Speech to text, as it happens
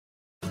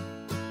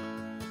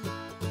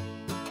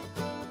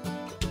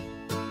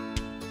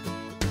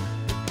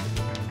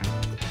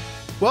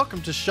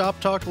Welcome to Shop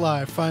Talk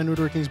Live, Fine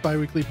Woodworking's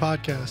bi-weekly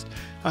podcast.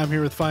 I'm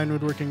here with Fine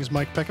Woodworking's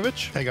Mike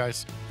Pekovich. Hey,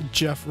 guys.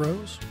 Jeff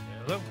Rose.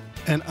 Hello.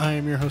 And I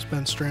am your host,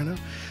 Ben Strano.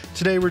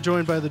 Today we're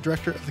joined by the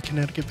director of the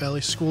Connecticut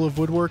Valley School of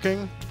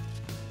Woodworking,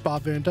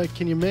 Bob Van Dyke.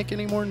 Can you make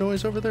any more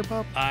noise over there,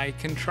 Bob? I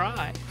can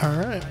try. All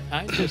right.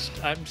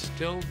 I'm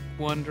still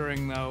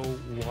wondering, though,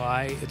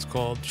 why it's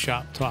called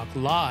Shop Talk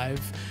Live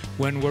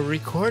when we're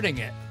recording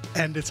it.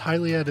 And it's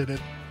highly edited.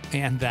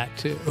 And that,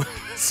 too.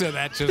 So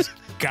that just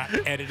got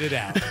edited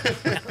out.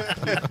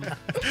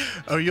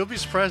 Oh, you'll be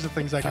surprised at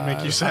things I can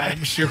make you say.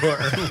 I'm sure.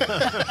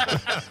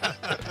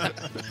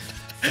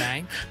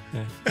 Thank.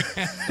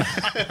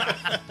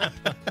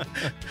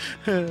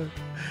 All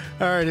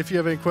right, if you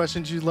have any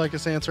questions you'd like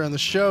us to answer on the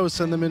show,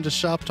 send them into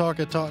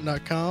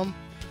shoptalk@taunton.com.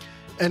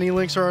 Any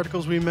links or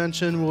articles we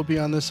mention will be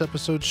on this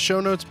episode's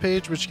show notes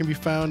page, which can be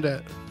found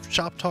at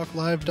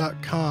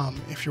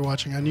shoptalklive.com. If you're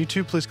watching on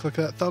YouTube, please click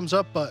that thumbs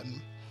up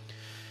button.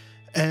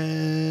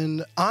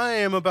 And I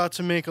am about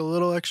to make a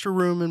little extra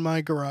room in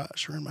my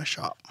garage or in my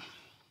shop.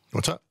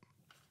 What's up?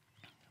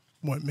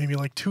 What, maybe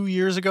like 2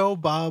 years ago,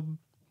 Bob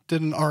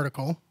did an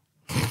article.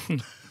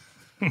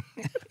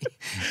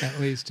 At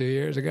least 2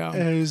 years ago.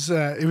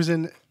 It was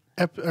in,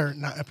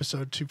 not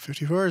episode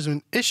 254, it was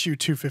in issue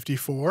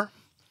 254.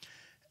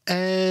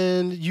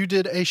 And you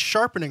did a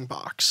sharpening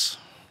box,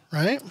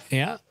 right?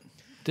 Yeah.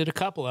 Did a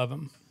couple of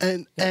them.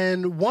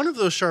 And one of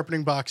those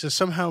sharpening boxes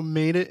somehow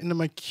made it into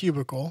my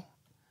cubicle,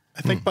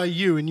 I think by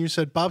you, and you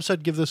said, Bob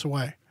said, give this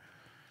away.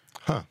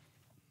 Huh.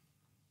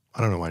 I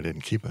don't know why I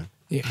didn't keep it.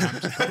 Yeah.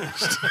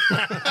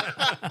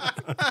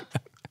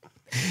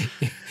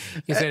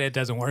 You said it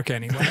doesn't work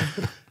anyway.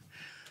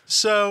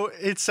 So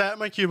it sat in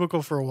my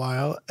cubicle for a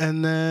while,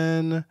 and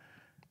then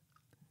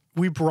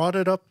we brought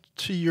it up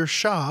to your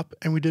shop,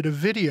 and we did a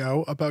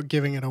video about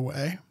giving it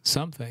away.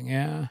 Something,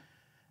 yeah.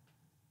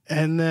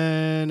 And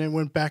then it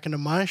went back into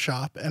my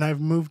shop, and I've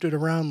moved it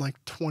around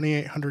like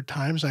 2,800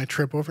 times, and I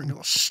trip over and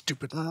go,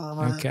 stupid.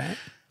 Okay.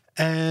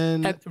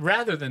 And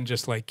rather than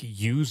just like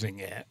using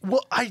it.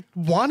 Well, I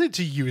wanted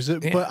to use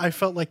it, but I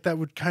felt like that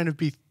would kind of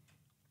be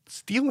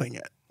stealing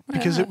it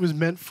because it was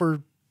meant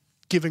for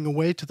giving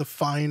away to the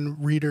fine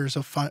readers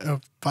of fine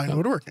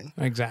woodworking.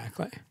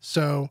 Exactly.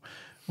 So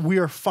we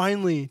are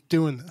finally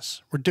doing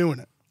this. We're doing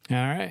it. All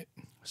right.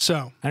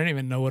 So I don't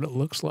even know what it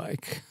looks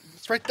like.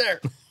 it's right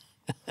there.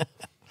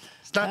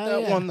 It's not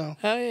that one, though.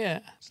 Oh,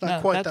 yeah. It's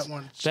not quite that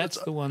one. That's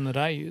the one that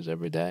I use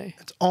every day.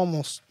 It's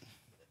almost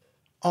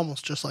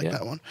just like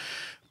that one.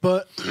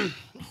 But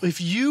if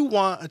you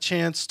want a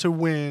chance to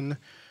win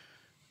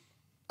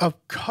a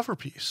cover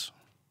piece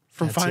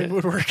from Fine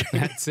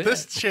Woodworking,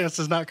 this chance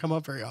does not come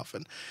up very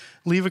often.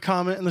 Leave a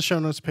comment in the show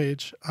notes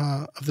page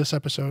of this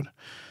episode.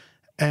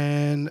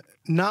 And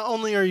not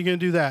only are you going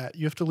to do that,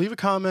 you have to leave a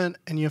comment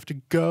and you have to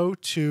go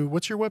to,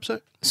 what's your website?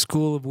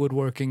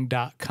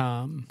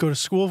 Schoolofwoodworking.com. Go to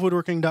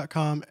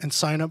schoolofwoodworking.com and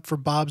sign up for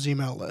Bob's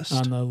email list.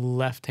 On the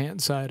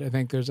left-hand side, I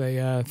think there's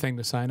a thing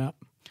to sign up.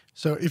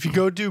 So if you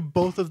go do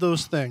both of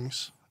those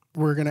things,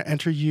 we're going to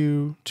enter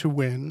you to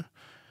win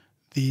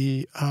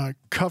the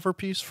cover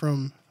piece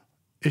from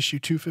issue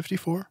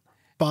 254,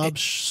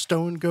 Bob's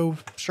Stone Go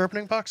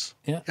Sharpening Box.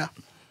 Yeah.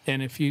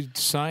 And if you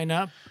sign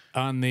up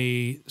on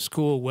the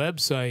school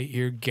website,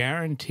 you're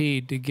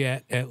guaranteed to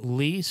get at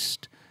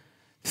least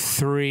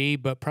 3,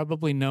 but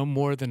probably no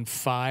more than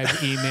 5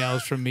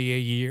 emails from me a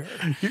year,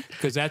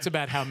 because that's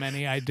about how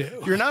many I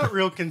do. You're not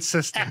real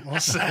consistent,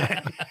 we'll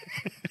say.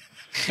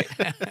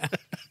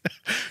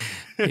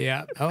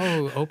 Yeah.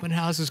 Oh, open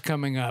house is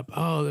coming up.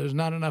 Oh, there's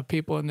not enough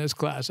people in this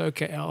class.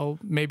 Okay,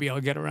 maybe I'll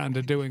get around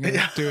to doing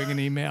an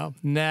email.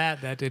 Nah,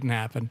 that didn't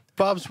happen.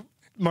 Bob's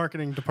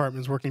marketing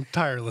department is working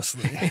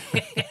tirelessly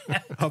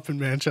up in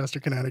Manchester,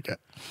 Connecticut.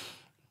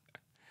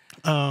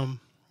 All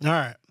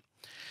right.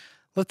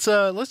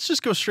 Let's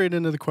just go straight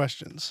into the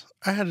questions.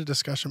 I had a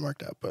discussion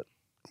marked out, but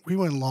we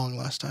went long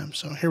last time,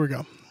 so here we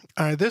go.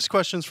 All right, this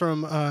question's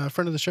from a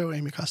friend of the show,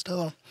 Amy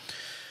Costello.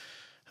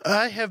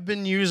 I have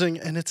been using,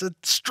 and it's a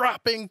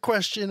stropping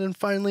question, and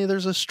finally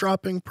there's a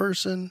stropping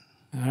person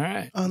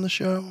on the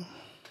show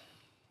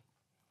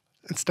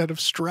instead of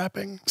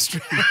strapping.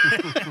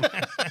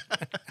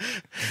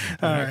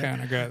 I'm not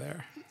going to go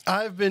there.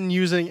 I've been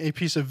using a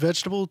piece of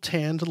vegetable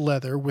tanned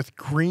leather with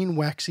green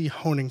waxy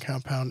honing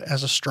compound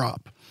as a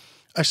strop.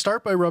 I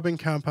start by rubbing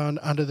compound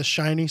onto the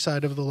shiny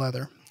side of the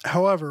leather.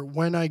 However,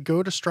 when I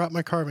go to strop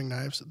my carving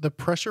knives, the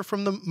pressure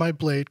from my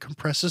blade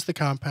compresses the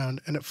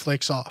compound and it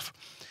flakes off.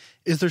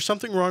 Is there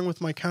something wrong with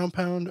my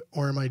compound,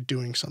 or am I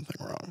doing something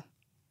wrong?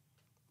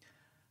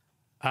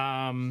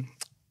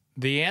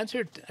 The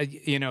answer,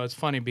 it's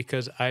funny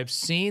because I've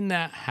seen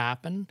that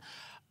happen.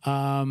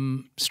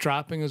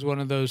 Stropping is one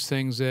of those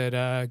things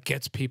that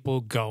gets people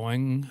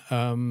going,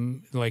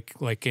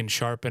 like in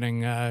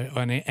sharpening,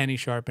 on any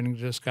sharpening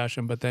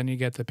discussion. But then you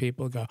get the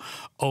people who go,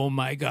 "Oh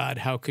my God,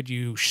 how could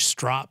you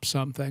strop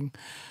something?"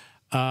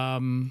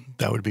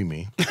 That would be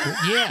me.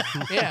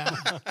 Yeah,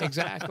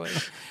 exactly.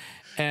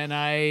 And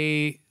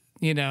I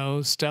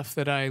stuff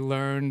that I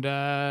learned,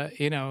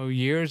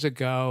 years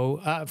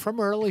ago from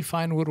early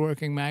fine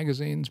woodworking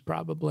magazines,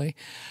 probably.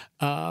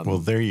 Well,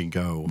 there you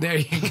go. There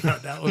you go.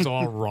 That was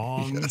all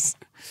wrong. Yes.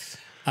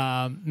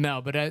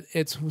 No, but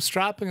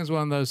stropping is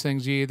one of those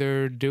things. You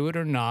either do it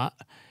or not.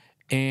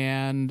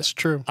 And It's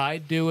true. I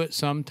do it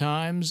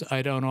sometimes.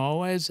 I don't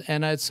always.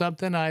 And it's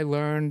something I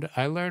learned.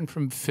 I learned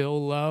from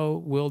Phil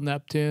Lowe, Will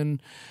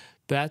Neptune.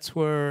 That's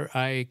where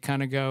I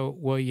kind of go,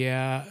 well,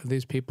 yeah,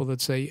 these people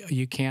that say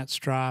you can't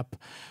strop,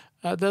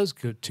 those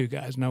two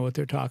guys know what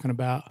they're talking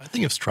about. I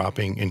think of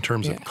stropping in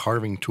terms of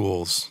carving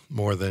tools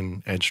more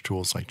than edge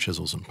tools like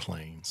chisels and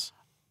planes.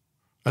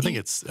 I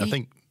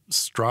think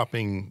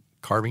stropping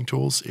carving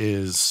tools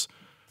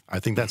I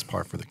think that's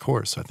par for the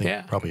course. I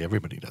think probably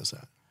everybody does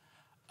that.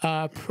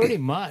 Pretty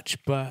much,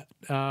 but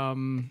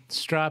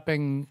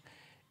stropping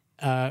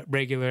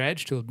regular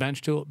edge tools,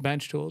 bench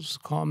tools,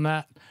 call them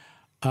that.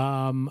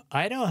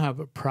 I don't have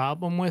a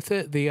problem with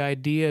it. The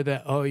idea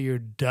that, you're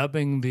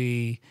dubbing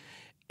the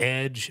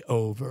edge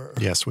over.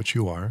 Yes, which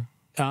you are.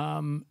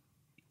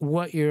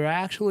 What you're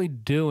actually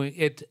doing,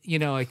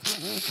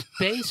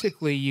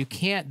 basically you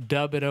can't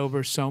dub it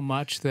over so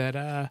much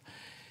that,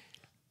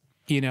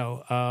 you're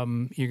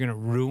going to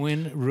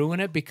ruin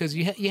it because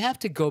you have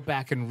to go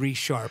back and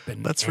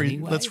resharpen. Let's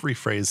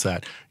rephrase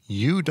that.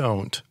 You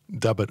don't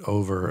dub it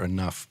over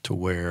enough to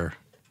where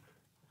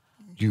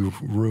you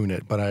ruin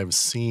it, but I've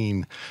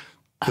seen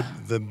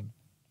the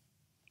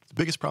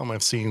biggest problem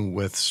I've seen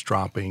with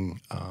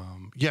stropping.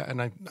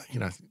 And I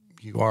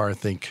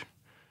think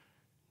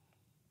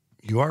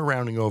you are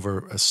rounding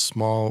over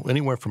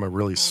anywhere from a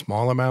really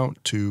small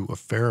amount to a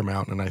fair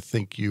amount, and I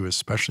think you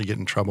especially get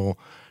in trouble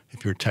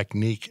if your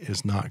technique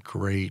is not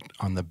great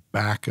on the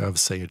back of,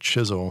 say, a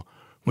chisel,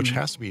 which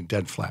has to be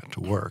dead flat to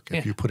work.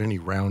 If you put any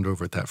round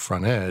over at that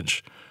front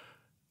edge,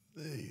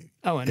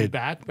 a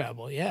back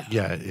bevel,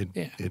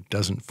 it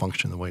doesn't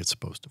function the way it's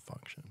supposed to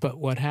function. But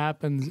what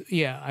happens,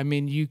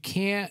 you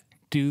can't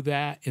do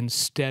that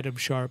instead of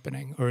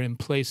sharpening or in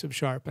place of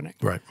sharpening.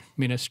 Right. I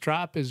mean, a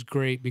strop is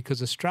great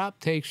because a strop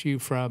takes you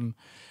from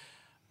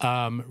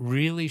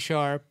really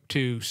sharp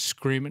to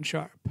screaming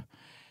sharp.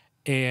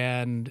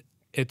 And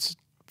it's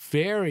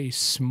very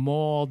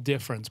small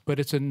difference, but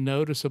it's a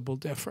noticeable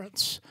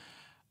difference.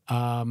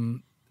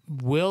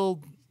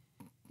 Will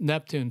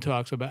Neptune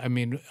talks about,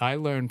 I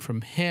learned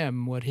from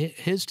him what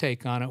his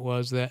take on it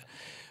was that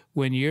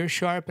when you're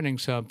sharpening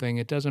something,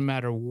 it doesn't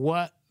matter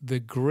what the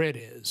grit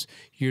is,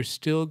 you're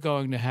still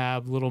going to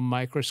have little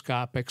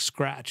microscopic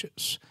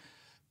scratches.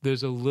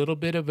 There's a little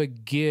bit of a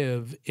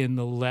give in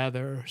the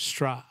leather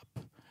strop,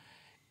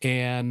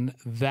 and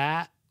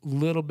that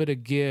little bit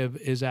of give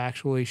is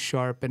actually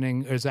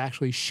shining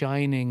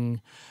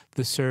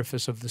the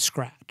surface of the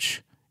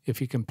scratch,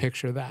 if you can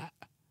picture that.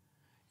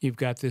 You've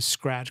got this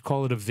scratch,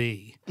 call it a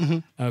V,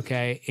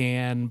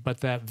 okay? But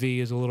that V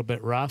is a little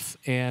bit rough,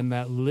 and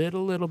that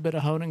little bit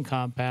of honing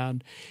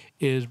compound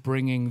is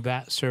bringing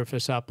that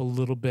surface up a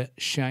little bit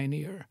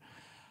shinier.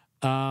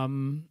 Maybe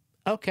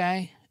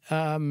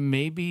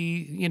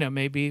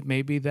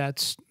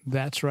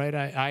that's right.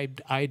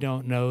 I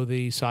don't know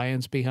the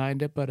science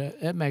behind it, but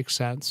it makes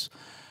sense.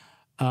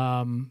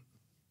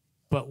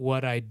 But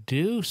what I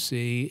do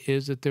see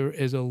is that there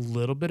is a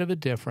little bit of a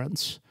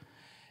difference.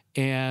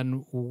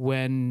 And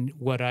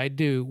what I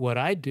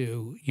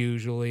do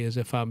usually is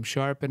if I'm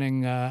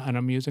sharpening and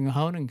I'm using a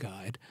honing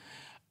guide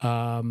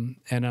and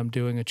I'm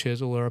doing a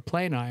chisel or a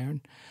plane iron,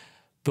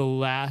 the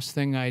last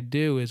thing I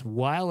do is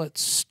while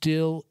it's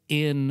still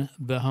in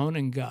the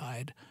honing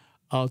guide,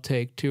 I'll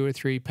take 2 or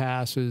 3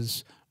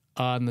 passes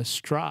on the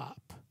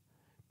strop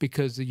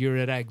because you're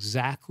at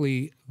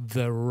exactly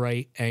the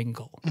right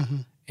angle.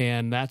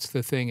 And that's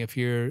the thing. If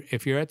you're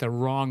at the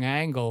wrong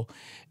angle,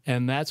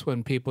 and that's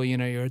when people,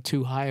 you're at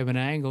too high of an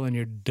angle and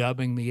you're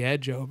dubbing the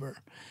edge over,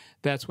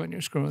 that's when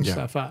you're screwing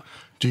stuff up.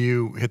 Do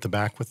you hit the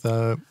back with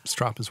the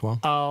strop as well?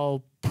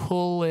 I'll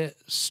pull it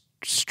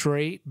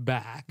straight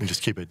back. And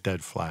just keep it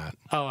dead flat.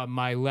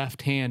 My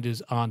left hand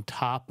is on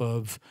top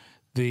of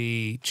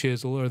the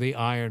chisel or the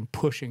iron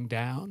pushing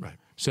down. Right.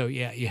 So,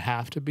 you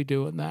have to be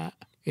doing that.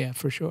 Yeah,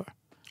 for sure.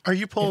 Are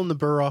you pulling the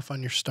burr off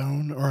on your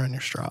stone or on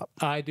your strop?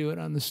 I do it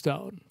on the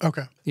stone.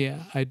 Okay.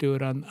 Yeah, I do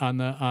it on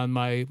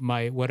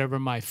my whatever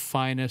my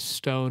finest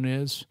stone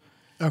is.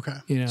 Okay.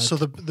 So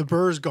the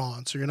burr's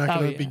gone, so you're not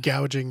going to be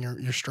gouging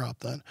your strop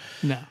then.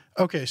 No.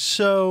 Okay,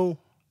 so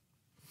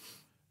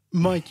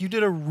Mike, you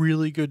did a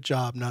really good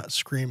job not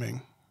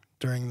screaming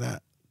during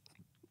that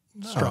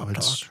strop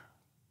talk.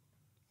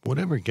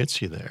 Whatever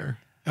gets you there.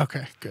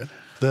 Okay, good.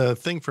 The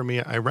thing for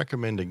me, I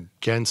recommend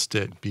against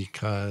it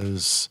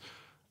because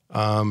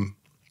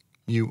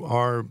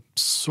you're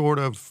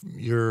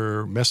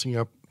messing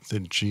up the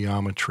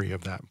geometry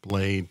of that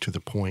blade to the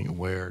point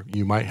where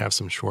you might have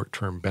some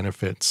short-term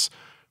benefits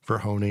for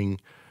honing,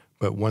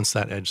 but once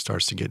that edge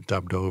starts to get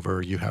dubbed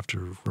over, you have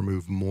to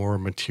remove more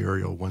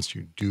material once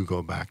you do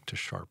go back to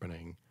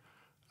sharpening.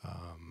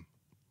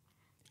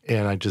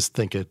 And I just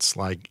think it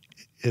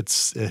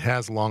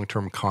has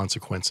long-term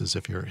consequences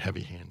if you're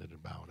heavy-handed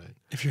about it.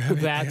 If you're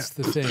having, That's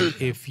the thing.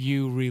 If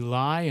you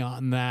rely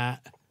on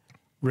that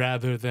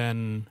rather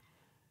than,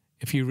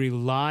 if you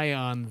rely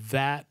on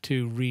that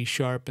to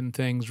resharpen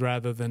things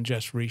rather than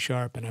just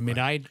resharpen. I mean,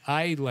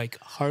 I like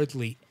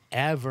hardly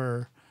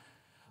ever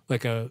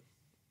like a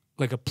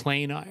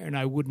plane iron.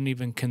 I wouldn't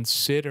even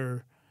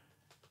consider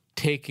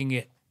taking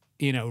it,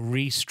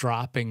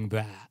 re-stropping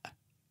that,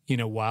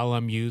 while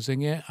I'm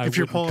using it. if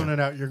you're pulling it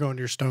out, you're going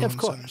to your stones. Of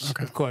course,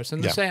 Okay. of course.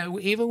 And the same,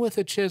 even with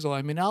a chisel,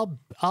 I mean, I'll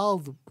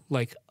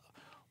like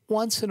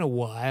once in a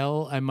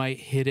while, I might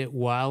hit it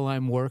while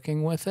I'm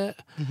working with it,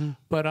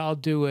 but I'll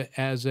do it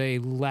as a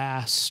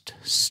last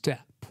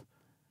step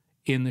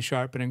in the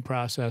sharpening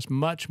process,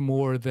 much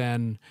more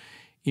than,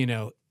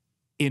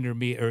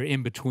 intermediate or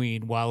in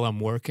between while I'm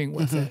working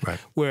with it. Right.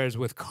 Whereas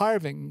with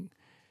carving,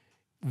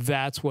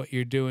 that's what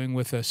you're doing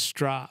with a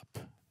strop.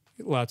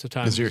 Lots of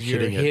times you're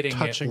hitting it,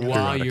 touching it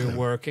while you're periodically.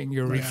 working.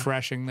 You're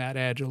refreshing that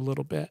edge a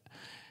little bit.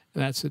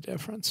 And that's the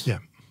difference. Yeah.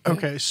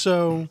 Okay,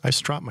 so I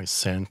strop my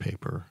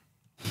sandpaper.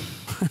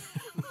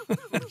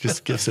 It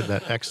just gives it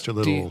that extra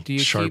little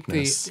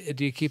sharpness.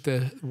 Do you keep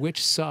the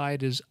which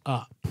side is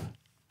up?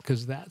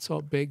 Because that's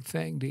a big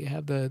thing. Do you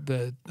have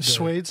the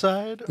suede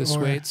side? the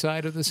suede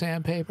side of the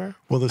sandpaper?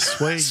 Well, the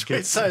suede Suede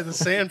gets side of the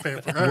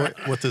sandpaper. All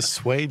right. what the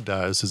suede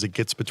does is it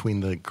gets between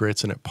the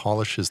grits and it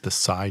polishes the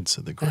sides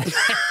of the grits.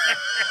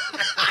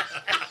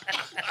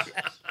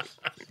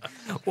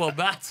 Well,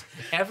 that's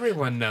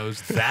everyone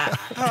knows that.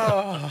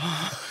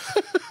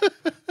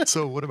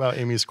 So, what about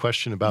Amy's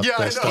question about Yeah,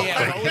 I that know. stuff?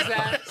 Yeah, what was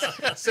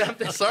that?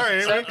 Something. Sorry,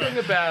 Amy. Something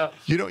about.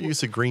 You don't use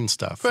the green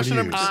stuff. What do Question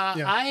you number use?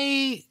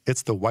 Yeah.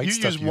 It's the white You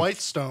stuff. use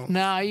Whitestone.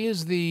 No, I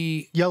use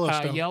the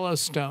Yellowstone.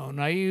 Yellowstone.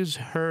 I use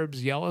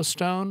Herb's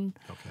Yellowstone.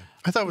 Okay.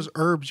 I thought it was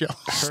herbs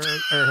Yellowstone.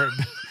 Herb.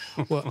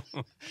 Well,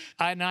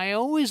 and I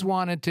always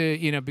wanted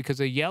to, because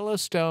a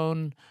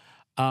Yellowstone,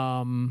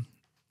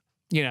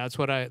 that's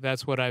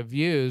what I've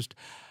used,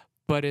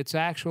 but it's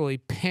actually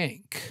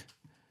pink.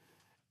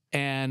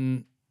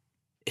 And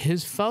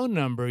his phone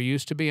number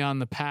used to be on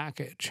the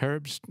package.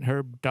 Herb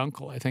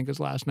Dunkel, I think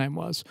his last name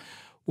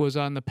was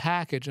on the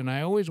package, and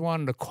I always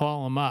wanted to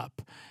call him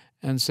up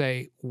and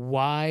say,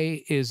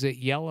 "Why is it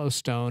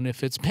Yellowstone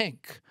if it's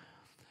pink?"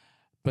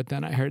 But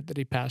then I heard that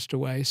he passed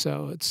away,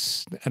 so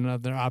it's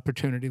another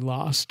opportunity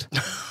lost.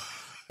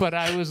 But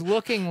I was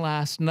looking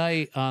last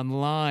night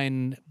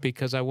online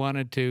because I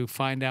wanted to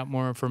find out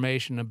more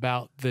information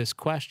about this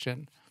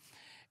question.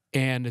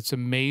 And it's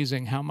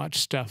amazing how much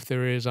stuff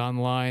there is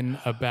online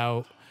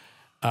about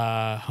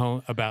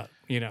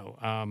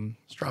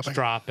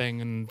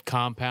stropping and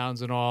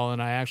compounds and all.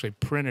 And I actually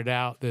printed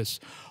out this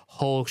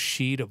whole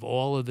sheet of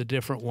all of the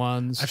different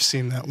ones. I've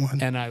seen that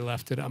one. And I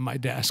left it on my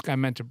desk. I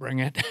meant to bring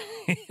it.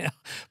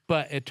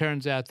 But it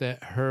turns out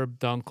that Herb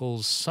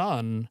Dunkel's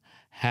son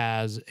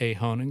has a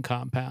honing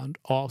compound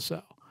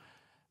also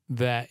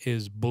that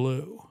is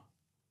blue.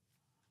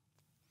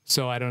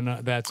 So I don't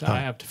know. I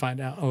have to find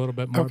out a little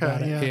bit more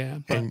about it. Yeah.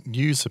 But And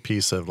use a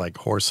piece of like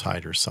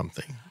horsehide or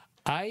something.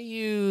 I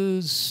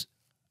use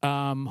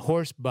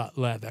horse butt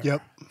leather.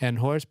 Yep. And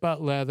horse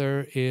butt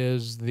leather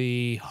is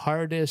the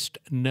hardest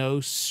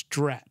no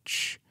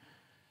stretch.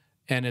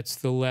 And it's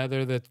the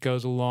leather that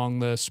goes along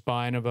the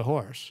spine of a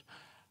horse.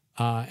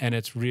 And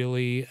it's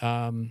really,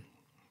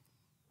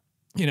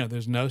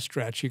 there's no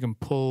stretch. You can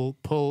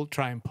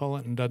try and pull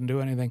it and it doesn't do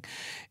anything.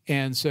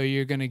 And so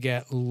you're going to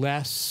get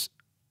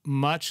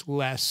much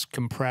less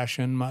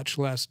compression, much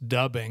less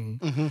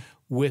dubbing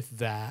with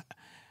that.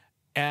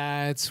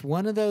 It's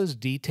one of those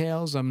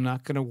details I'm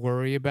not going to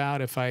worry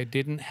about. If I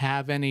didn't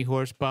have any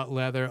horse butt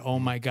leather, oh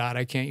my God,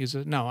 I can't use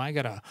it. No, I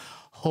got a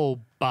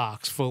whole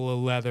box full of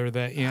leather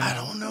that, I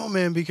don't know,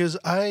 man, because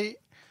I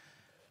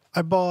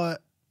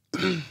bought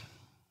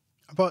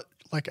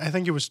like, I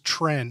think it was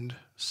Trend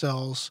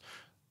sells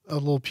a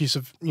little piece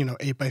of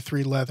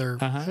 8x3 leather.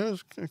 It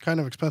was kind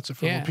of expensive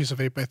for a little piece of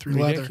 8x3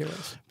 leather,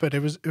 but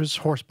it was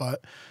horse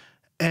butt,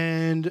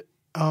 and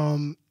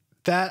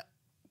that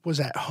was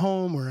at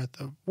home or at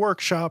the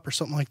workshop or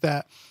something like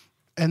that.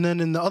 And then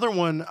in the other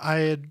one, I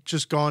had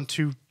just gone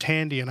to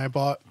Tandy and I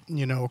bought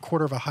a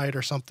quarter of a hide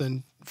or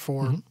something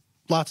for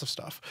lots of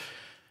stuff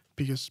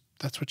because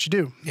that's what you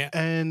do. Yeah.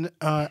 And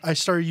I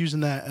started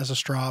using that as a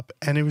strop,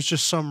 and it was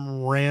just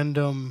some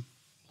random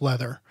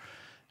leather.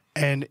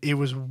 And it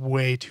was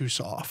way too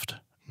soft,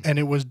 and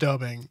it was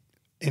dubbing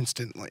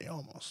instantly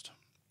almost.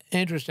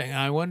 Interesting.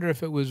 I wonder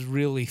if it was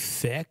really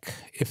thick,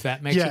 if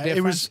that makes a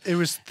difference. it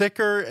was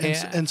thicker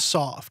and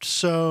soft.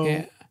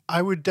 So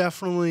I would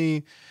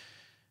definitely,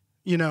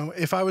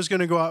 if I was going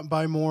to go out and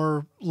buy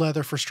more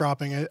leather for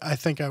stropping, I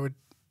think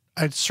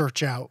I'd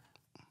search out.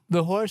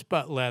 The horse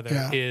butt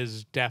leather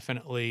is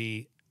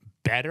definitely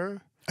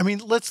better. I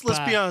mean, let's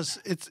be honest.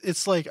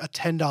 It's like a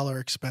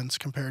 $10 expense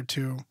compared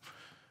to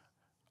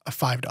a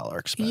 $5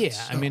 expense. Yeah,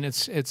 so. I mean,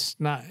 it's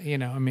not,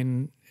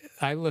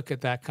 I look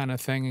at that kind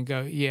of thing and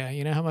go, yeah,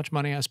 you know how much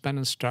money I spend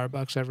in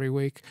Starbucks every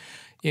week?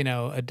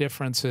 A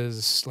difference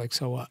is like,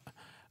 so what?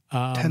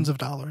 Tens of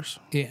dollars.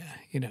 Yeah,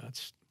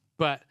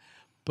 but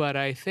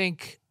I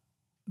think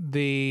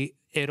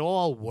it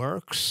all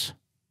works.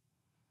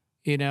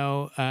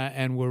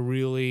 and we're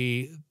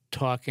really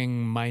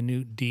talking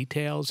minute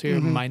details here,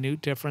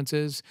 minute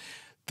differences.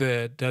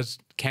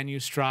 Can you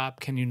strop?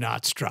 Can you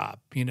not strop?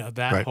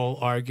 That Right. whole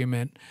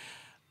argument.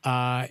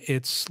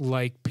 It's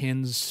like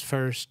pins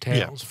first,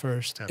 tails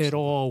first. absolutely. It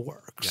all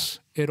works.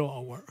 It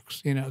all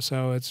works.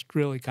 So it's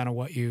really kind of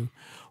what you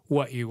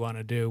want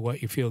to do,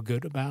 what you feel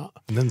good about.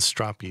 And then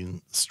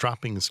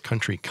stropping's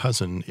country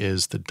cousin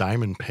is the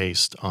diamond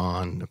paste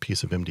on a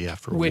piece of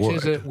MDF or Which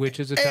wood.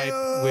 is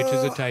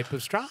a type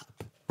of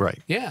strop. Right.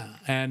 Yeah,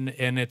 and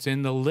it's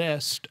in the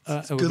list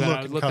that I was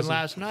good-looking looking cousin.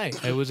 last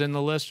night. It was in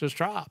the list of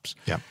strops.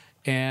 Yeah.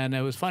 And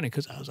it was funny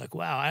because I was like,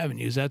 wow, I haven't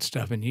used that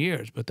stuff in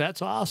years, but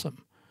that's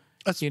awesome.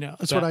 That's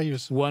That's what I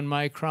use. 1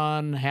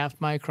 micron, half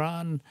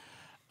micron.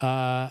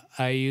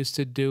 I used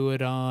to do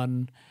it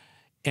on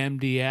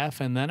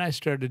MDF, and then I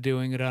started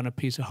doing it on a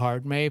piece of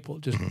hard maple,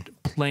 just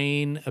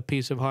plain a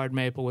piece of hard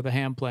maple with a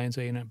hand plane,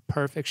 so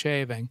perfect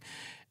shaving,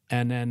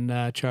 and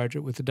then charge it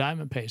with the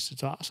diamond paste.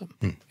 It's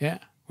awesome. Yeah,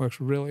 works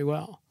really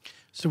well.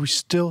 So we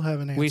still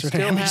haven't answered We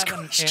still Amy's haven't,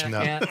 question.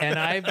 and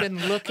I've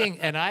been looking,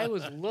 and I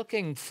was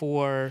looking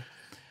for.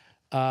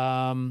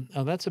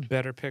 That's a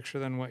better picture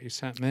than what you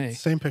sent me.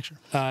 Same picture.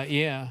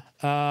 Yeah.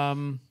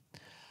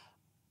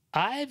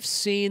 I've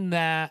seen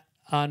that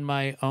on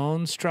my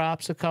own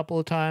strops a couple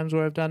of times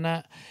where I've done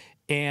that.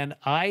 And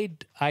I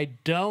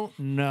don't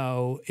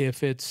know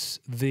if it's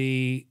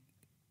the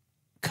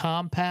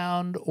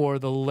compound or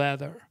the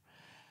leather.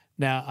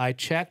 Now, I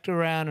checked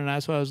around, and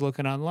that's why I was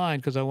looking online,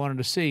 because I wanted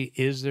to see,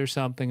 is there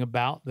something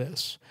about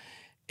this?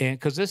 And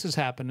because this has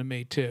happened to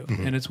me too.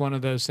 And it's one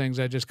of those things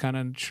I just kind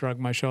of shrug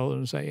my shoulders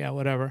and say, yeah,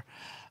 whatever.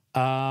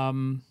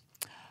 And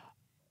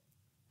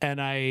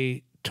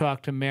I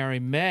talked to Mary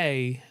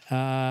May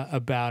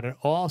about it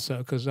also,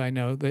 because I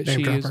know that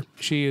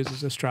she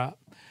uses a strop.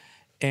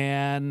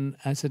 And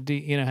I said,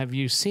 have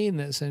you seen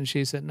this? And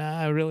she said, no,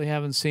 I really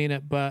haven't seen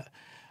it. But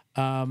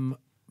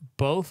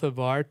both of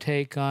our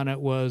take on it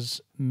was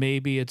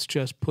maybe it's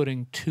just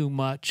putting too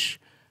much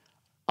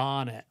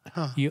on it.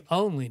 You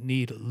only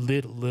need a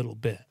little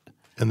bit.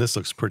 And this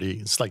looks pretty,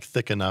 it's like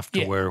thick enough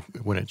to Yeah. where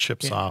when it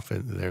chips off,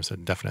 there's a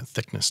definite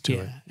thickness to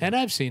it. And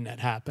I've seen that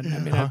happen. I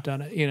mean, I've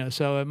done it,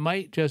 so it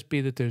might just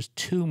be that there's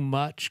too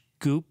much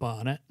goop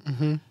on it.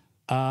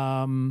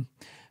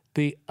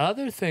 The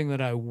other thing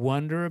that I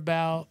wonder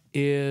about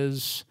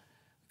is,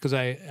 because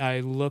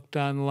I looked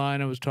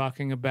online, I was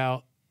talking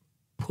about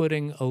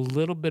putting a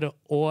little bit of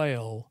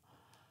oil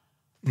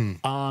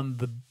on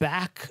the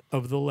back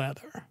of the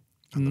leather,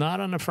 not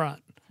on the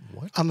front.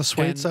 On the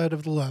suede And side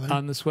of the leather.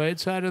 On the suede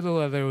side of the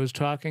leather, was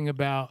talking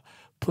about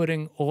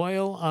putting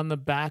oil on the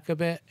back of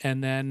it,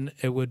 and then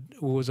it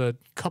was a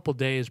couple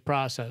days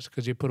process,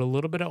 because you put a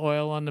little bit of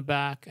oil on the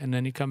back, and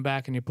then you come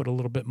back and you put a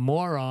little bit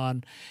more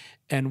on,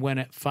 and when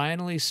it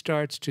finally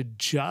starts to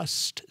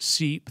just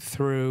seep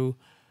through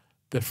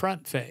the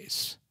front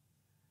face,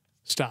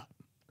 stop.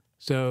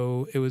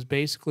 So it was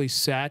basically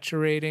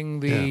saturating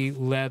the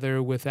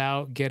leather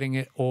without getting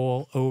it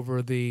all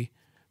over the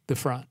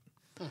front.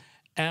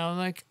 And I'm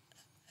like,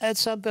 that's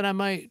something I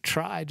might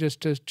try just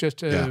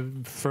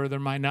to further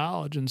my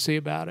knowledge and see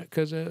about it,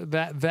 because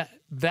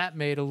that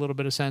made a little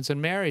bit of sense.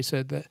 And Mary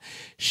said that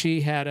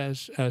she had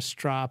a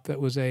strop that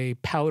was a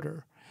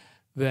powder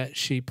that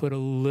she put a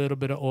little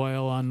bit of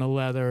oil on the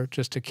leather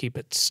just to keep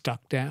it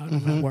stuck down,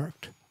 and it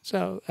worked.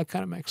 So that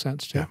kind of makes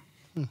sense too.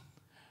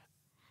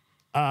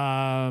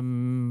 I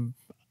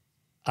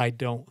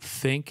don't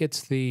think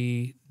it's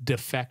the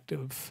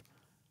defective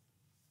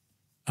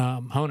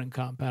honing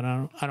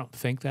compound. I don't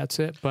think that's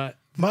it, but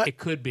it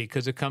could be,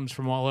 because it comes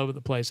from all over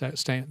the place,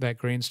 that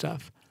green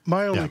stuff.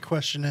 My only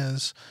question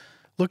is,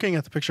 looking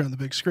at the picture on the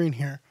big screen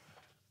here,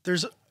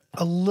 there's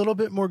a little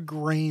bit more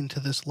grain to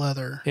this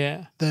leather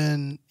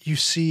than you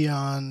see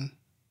on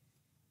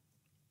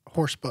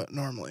horse butt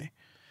normally.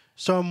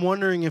 So I'm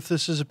wondering if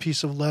this is a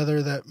piece of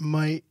leather that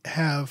might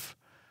have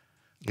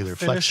Either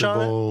finish on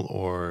flexible,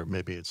 or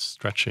maybe it's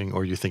stretching,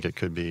 or you think it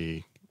could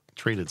be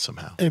treated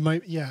somehow. it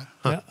might, Yeah,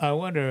 I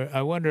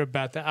wonder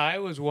about that. I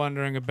was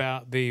wondering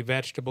about the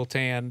vegetable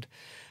tanned,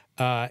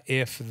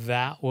 if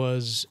that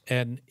was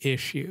an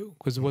issue.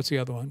 Because what's the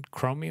other one?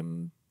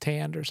 Chromium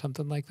tanned or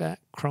something like that?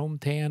 Chrome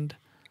tanned?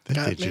 I think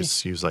Got they me.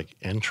 just use like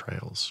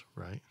entrails,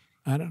 right?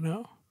 I don't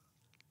know.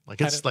 Like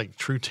it's like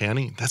true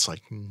tanning. That's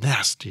like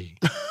nasty.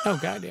 Oh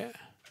God,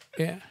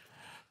 yeah.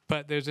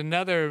 But there's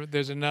another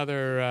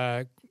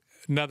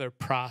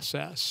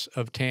process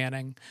of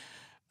tanning,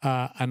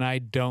 and I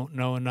don't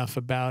know enough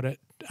about it.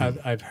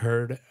 I've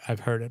heard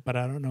it, but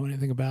I don't know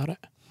anything about it.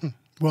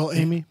 well,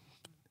 Amy,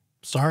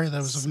 sorry, that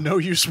was of no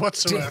use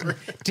whatsoever.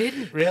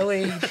 Didn't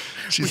really.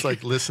 She's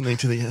like listening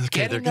to the. Okay,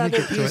 Get they're gonna another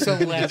get to piece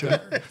it. of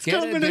leather.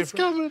 It's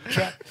coming.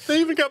 They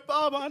even got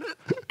Bob on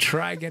it.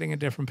 Try getting a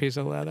different piece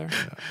of leather.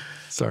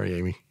 Sorry,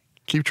 Amy.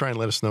 Keep trying.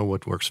 Let us know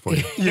what works for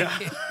you. Yeah.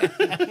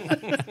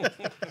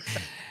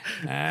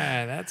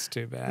 That's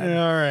too bad.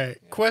 All right.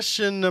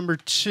 Question number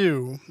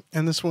 2,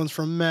 and this one's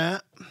from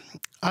Matt.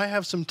 I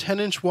have some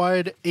 10-inch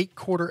wide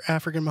 8/4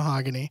 African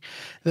mahogany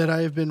that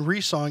I have been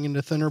resawing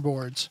into thinner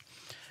boards.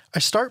 I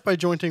start by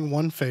jointing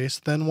one face,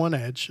 then one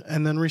edge,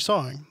 and then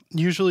resawing,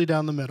 usually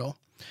down the middle.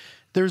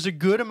 There's a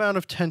good amount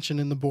of tension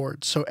in the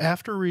board, so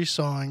after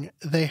resawing,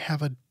 they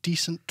have a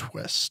decent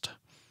twist.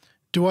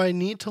 Do I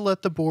need to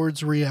let the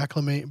boards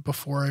reacclimate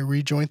before I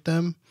rejoint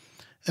them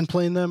and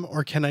plane them,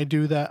 or can I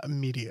do that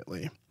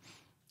immediately?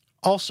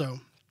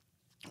 Also,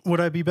 would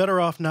I be better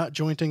off not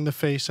jointing the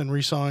face and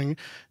resawing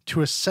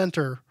to a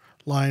center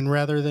line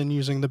rather than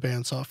using the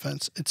bandsaw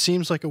fence? It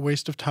seems like a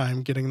waste of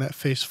time getting that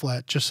face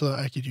flat just so that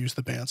I could use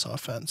the bandsaw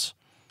fence.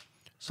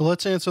 So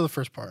let's answer the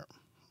first part.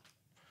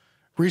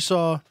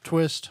 Resaw,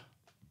 twist,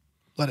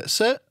 let it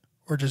sit,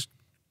 or just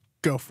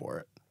go for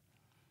it?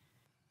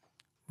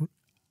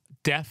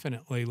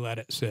 Definitely let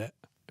it sit.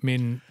 I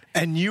mean,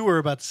 and you were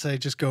about to say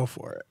just go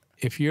for it.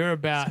 If you're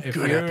about, if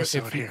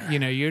here. you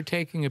know, you're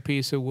taking a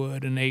piece of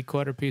wood, an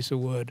 8/4 piece of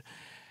wood,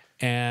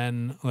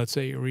 and let's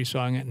say you're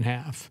resawing it in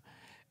half,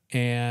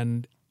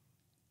 and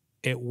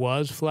it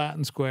was flat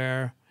and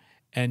square,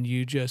 and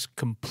you just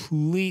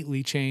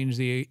completely change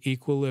the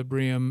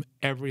equilibrium,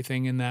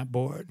 everything in that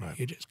board. Right.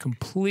 You just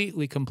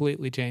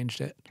completely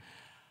changed it.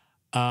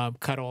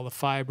 Cut all the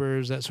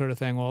fibers, that sort of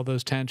thing, all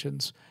those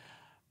tensions.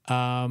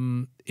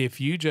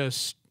 If you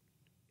just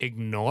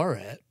ignore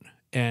it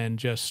and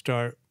just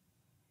start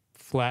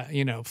flat,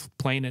 you know,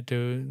 plane it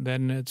to,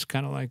 then it's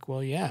kind of like,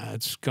 well, yeah,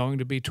 it's going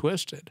to be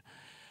twisted.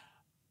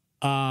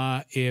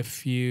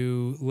 If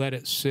you let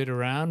it sit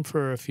around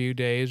for a few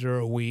days or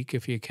a week,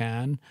 if you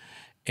can,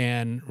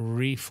 and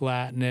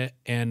reflatten it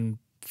and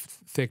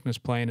thickness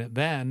plane it,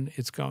 then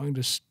it's going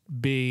to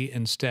be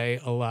and stay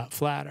a lot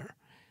flatter.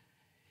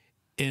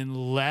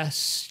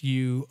 Unless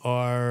you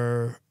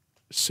are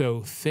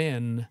so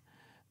thin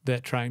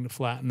that trying to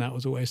flatten that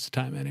was a waste of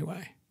time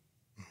anyway.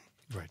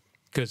 Right.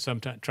 Because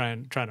sometimes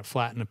trying to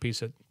flatten a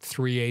piece of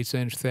 3/8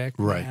 inch thick,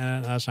 right,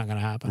 that's not going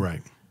to happen.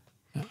 Right.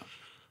 Yeah.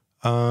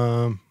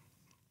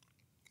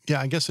 Yeah,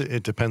 I guess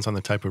it depends on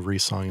the type of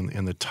resawing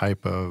and the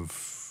type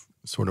of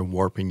sort of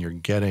warping you're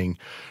getting.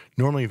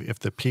 Normally, if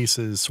the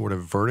pieces sort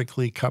of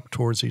vertically cup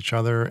towards each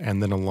other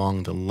and then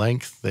along the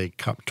length they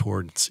cup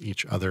towards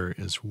each other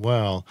as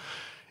well,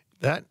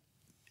 that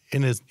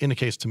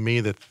indicates to me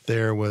that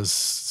there was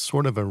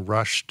sort of a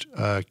rushed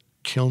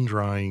kiln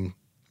drying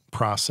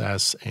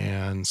process,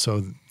 and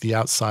so the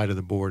outside of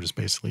the board is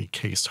basically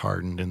case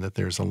hardened, and that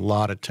there's a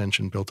lot of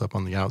tension built up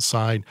on the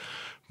outside.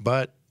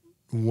 But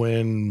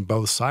when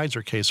both sides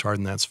are case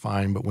hardened, that's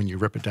fine. But when you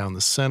rip it down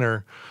the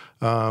center,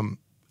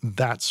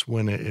 that's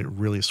when it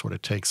really sort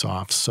of takes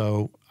off.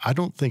 So I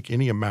don't think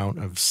any amount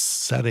of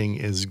setting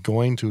is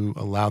going to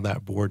allow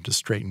that board to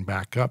straighten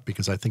back up,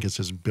 because I think it's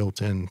just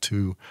built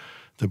into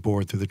the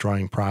board through the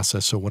drying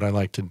process. So what I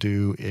like to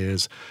do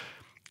is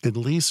at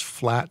least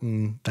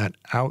flatten that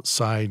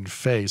outside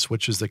face,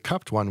 which is the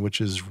cupped one, which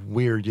is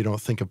weird. You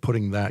don't think of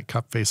putting that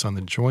cup face on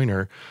the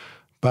joiner.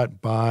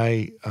 But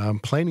by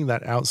planing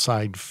that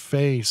outside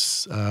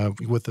face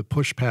with the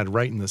push pad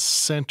right in the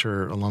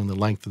center along the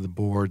length of the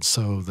board,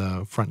 so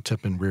the front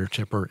tip and rear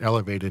tip are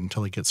elevated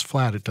until it gets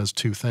flat, it does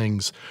two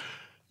things.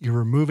 You're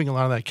removing a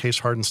lot of that case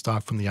hardened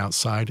stock from the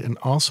outside, and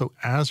also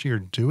as you're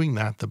doing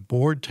that, the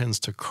board tends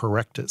to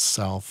correct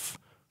itself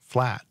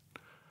flat.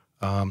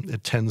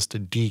 It tends to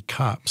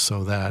decup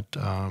so that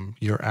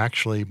you're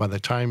actually, by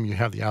the time you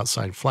have the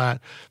outside flat,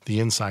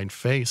 the inside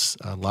face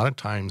a lot of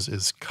times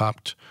is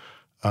cupped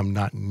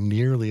not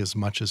nearly as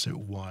much as it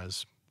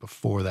was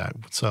before that.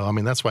 So, I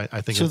mean, that's why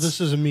I think so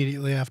this is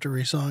immediately after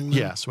resawing? Then?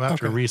 Yeah, so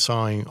after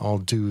resawing, I'll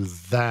do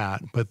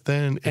that. But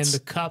then and the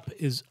cup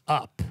is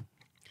up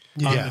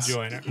on the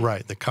joiner.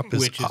 Right, the cup is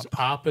which up. Is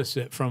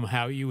opposite from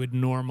how you would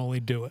normally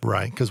do it.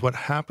 Right, because what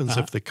happens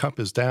if the cup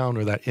is down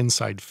or that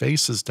inside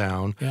face is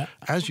down,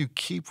 as you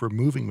keep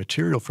removing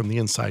material from the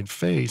inside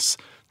face,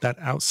 that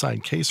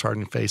outside case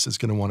hardened face is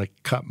going to want to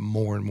cup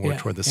more and more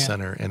toward the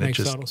center, and makes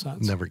it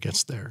just never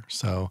gets there.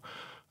 So,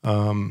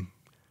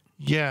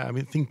 yeah, I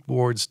mean, I think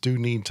boards do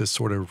need to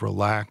sort of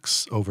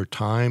relax over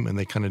time, and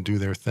they kind of do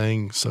their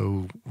thing.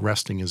 So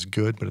resting is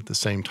good, but at the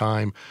same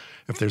time,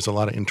 if there's a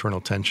lot of internal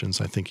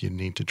tensions, I think you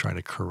need to try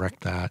to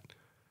correct that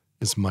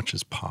as much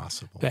as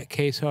possible. That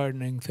case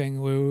hardening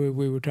thing, we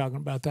were talking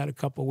about that a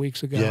couple of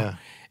weeks ago,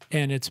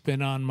 and it's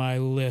been on my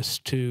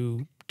list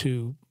to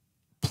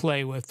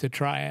play with, to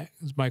try it.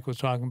 As Mike was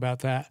talking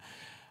about that,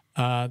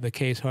 the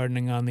case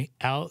hardening on the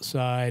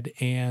outside,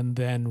 and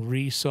then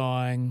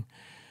resawing.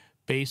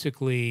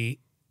 Basically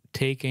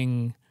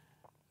taking,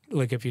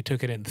 like if you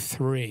took it in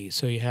 3,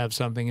 so you have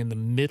something in the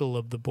middle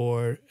of the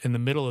board, in the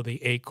middle of the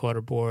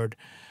 8/4 board,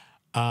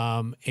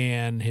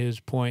 and his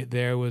point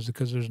there was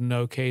because there's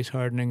no case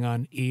hardening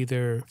on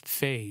either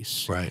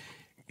face. Right.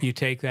 You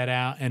take that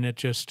out, and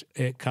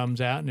it comes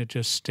out, and it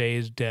just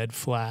stays dead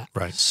flat.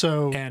 Right.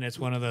 So, and it's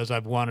one of those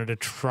I've wanted to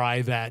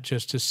try that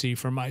just to see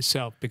for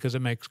myself, because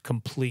it makes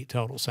complete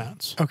total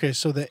sense. Okay,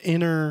 so the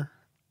inner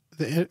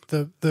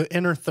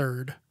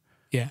third,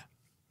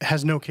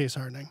 has no case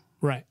hardening.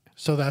 Right.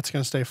 So that's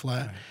going to stay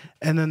flat. Right.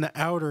 And then the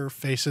outer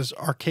faces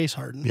are case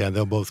hardened. Yeah,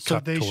 they'll both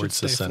cup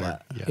towards the center.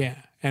 Yeah,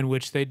 and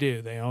which they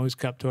do. They always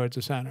cup towards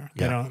the center.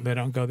 They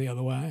don't go the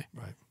other way.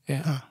 Right.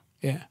 Yeah.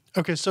 Yeah.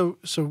 Okay, so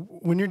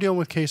when you're dealing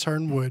with case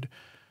hardened wood,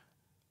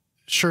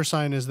 sure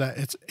sign is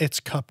that it's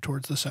cupped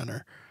towards the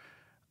center.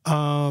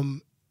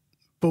 But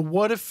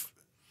what if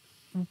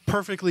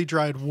perfectly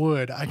dried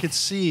wood, I could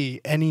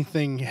see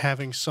anything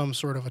having some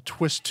sort of a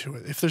twist to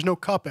it. If there's no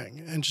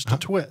cupping and just a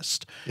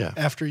twist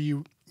after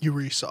you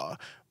resaw,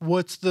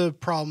 what's the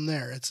problem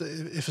there? It's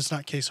if it's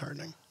not case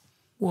hardening.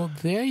 Well,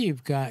 there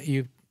you've got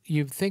you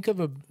think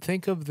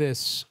of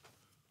this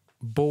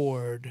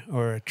board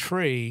or a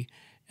tree,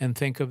 and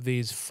think of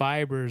these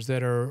fibers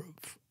that are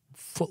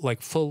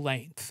like full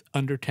length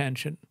under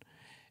tension,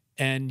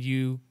 and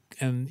you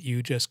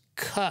just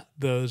cut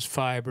those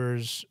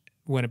fibers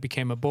when it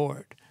became a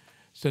board.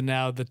 So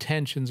now the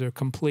tensions are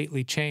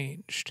completely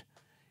changed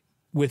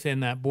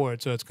within that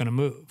board, so it's going to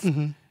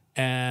move.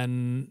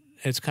 And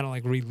it's kind of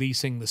like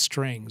releasing the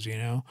strings, you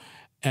know?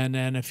 And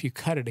then if you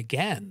cut it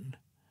again,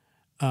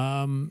 you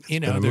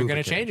know, they're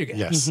going to change again.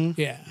 Yes.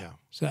 Yeah.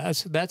 So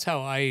that's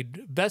how I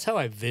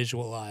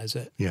visualize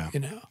it. Yeah. You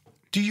know?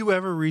 Do you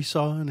ever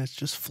resaw and it's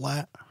just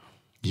flat?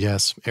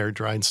 Yes, air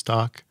dried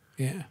stock.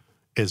 Yeah.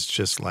 It's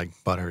just like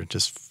butter. It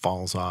just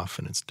falls off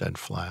and it's dead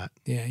flat.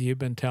 Yeah, you've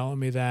been telling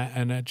me that,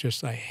 and I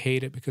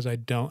hate it because I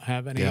don't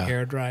have any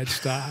air dried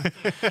stock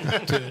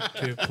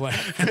to play.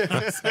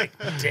 I was like,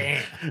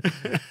 damn.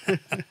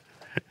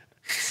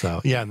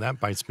 So yeah, and that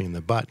bites me in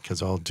the butt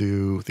because I'll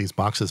do these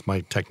boxes.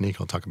 My technique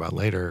I'll talk about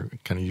later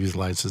kind of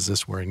utilizes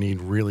this where I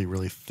need really,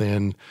 really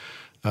thin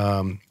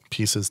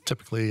pieces,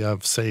 typically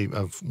of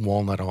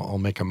walnut. I'll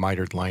make a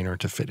mitered liner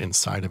to fit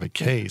inside of a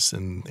case,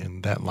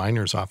 and that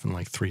liner is often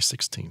like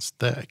 3/16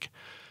 thick.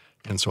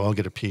 And so I'll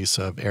get a piece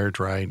of air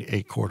dried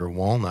 8-quarter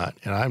walnut,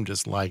 and I'm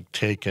just like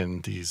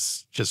taking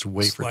these just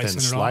wafer thin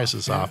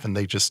slices off, and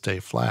they just stay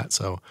flat.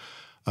 So,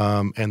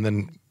 and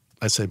then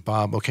I say,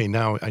 Bob, okay,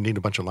 now I need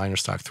a bunch of liner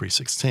stock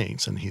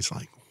 3/16, and he's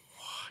like,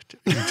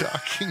 what are you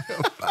talking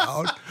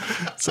about?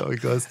 So he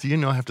goes, do you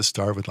know I have to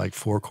start with like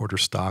 4-quarter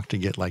stock to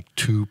get like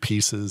 2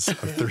 pieces of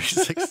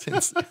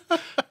 3/16?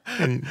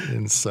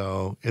 and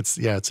so it's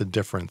a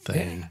different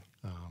thing.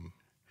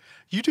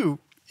 Yeah.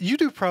 You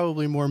do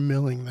probably more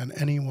milling than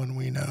anyone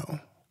we know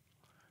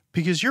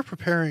because you're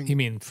preparing. You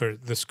mean for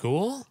the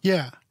school?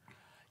 Yeah.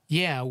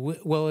 Yeah.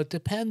 Well, it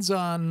depends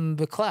on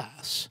the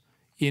class.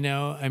 You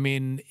know, I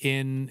mean,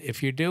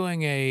 if you're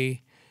doing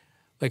a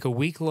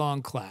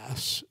week-long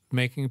class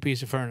making a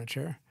piece of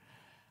furniture,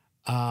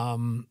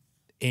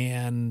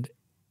 and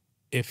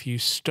if you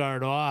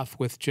start off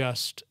with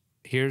just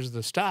here's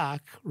the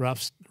stock,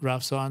 rough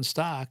sawn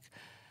stock,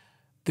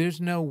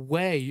 there's no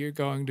way you're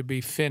going to be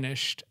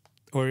finished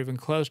or even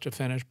close to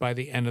finished by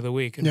the end of the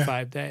week in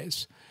 5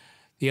 days.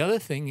 The other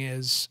thing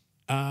is,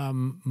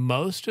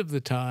 most of the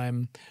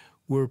time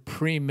we're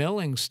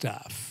pre-milling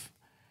stuff,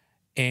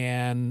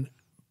 and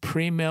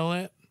pre-mill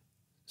it,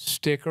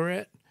 sticker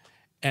it,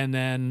 and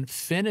then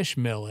finish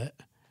mill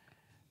it,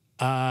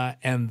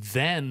 and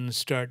then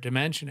start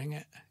dimensioning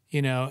it,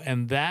 you know,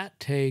 and that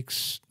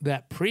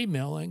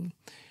pre-milling,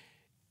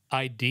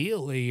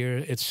 ideally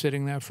it's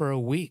sitting there for a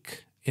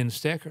week in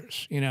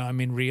stickers. You know, I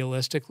mean,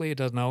 realistically, it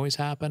doesn't always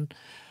happen,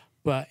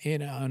 but, you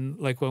know, and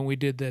like when we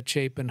did the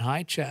Chapin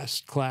high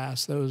chest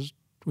class,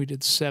 we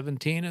did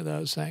 17 of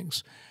those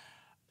things.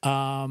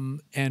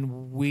 And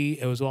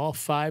it was all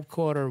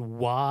 5-quarter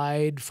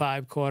wide,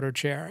 5-quarter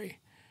cherry.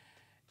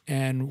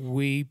 And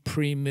we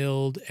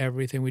pre-milled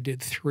everything. We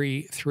did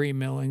three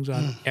millings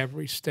on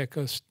every stick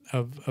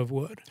of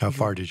wood. How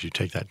far did you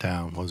take that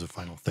down? What was the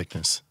final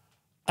thickness?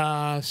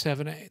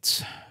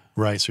 7/8.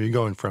 Right, so you're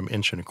going from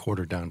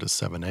 1.25 down to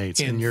 7/8,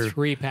 in and you're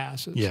 3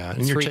 passes. Yeah,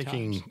 and you're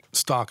taking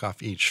stock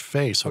off each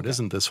face, so it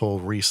isn't this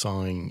whole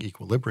resawing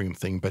equilibrium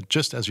thing. But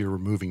just as you're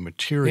removing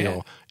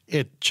material,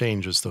 it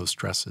changes those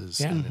stresses,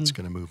 and it's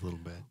going to move a little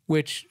bit.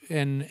 Which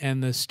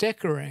and the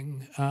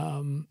stickering,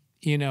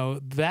 you know,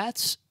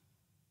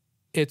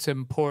 it's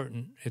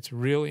important. It's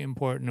really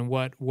important. And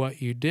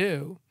what you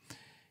do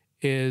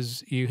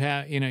is you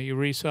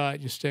resaw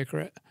it, you sticker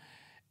it,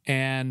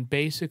 and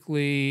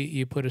basically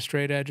you put a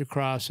straight edge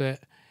across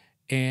it,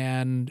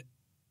 and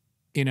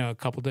you know,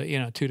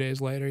 2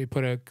 days later you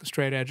put a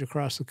straight edge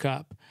across the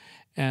cup,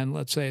 and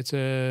let's say it's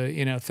a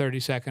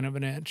 32nd of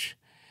an inch,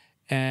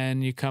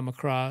 and you come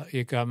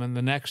in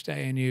the next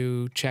day and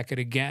you check it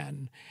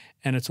again,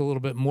 and it's a little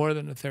bit more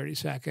than a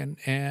 32nd,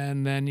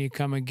 and then you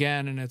come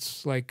again and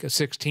it's like a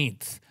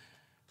 16th.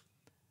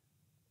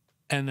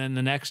 And then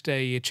the next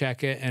day you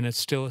check it and it's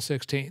still a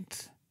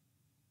 16th.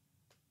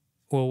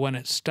 Well, when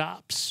it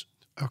stops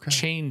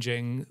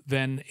changing,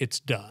 then it's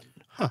done.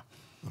 Huh.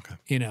 Okay.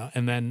 You know,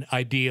 and then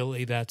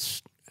ideally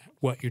that's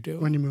what you're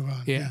doing. When you move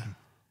on. Yeah.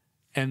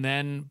 And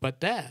then, but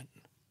then,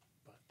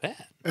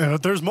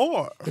 there's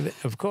more.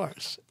 of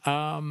course.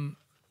 And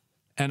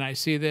I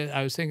see that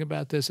I was thinking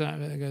about this, and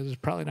I think it's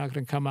probably not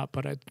going to come up,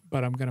 but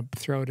I'm going to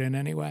throw it in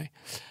anyway.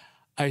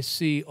 I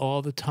see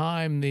all the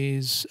time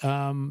these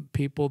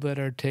people that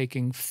are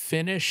taking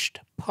finished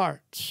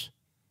parts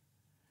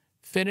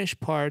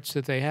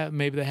that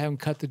maybe they haven't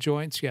cut the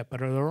joints yet, but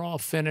they're all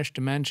finished,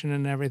 dimension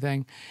and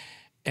everything,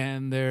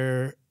 and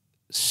they're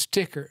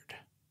stickered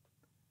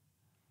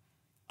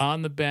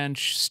on the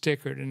bench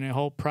stickered and the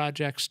whole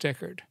project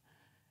stickered,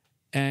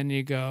 and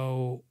you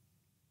go,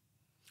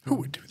 Who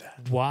would do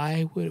that?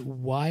 why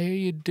are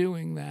you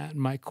doing that? And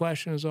my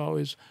question is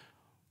always,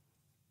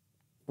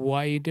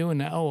 why are you doing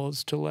that? Oh, well,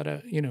 it's to let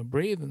it,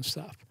 breathe and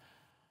stuff.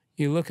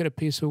 You look at a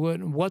piece of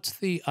wood, and what's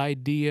the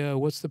idea?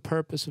 What's the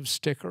purpose of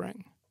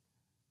stickering?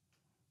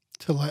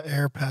 To let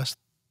air pass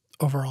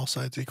over all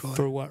sides equally.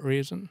 For what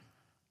reason?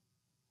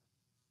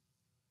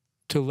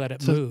 To let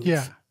it move.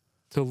 Yeah.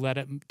 To let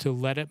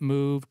it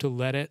move, to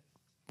let it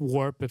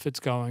warp if it's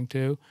going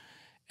to.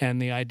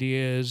 And the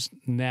idea is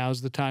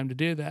now's the time to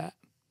do that.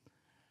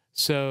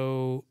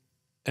 So,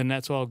 and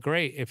that's all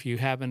great if you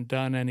haven't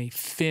done any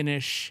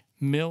finish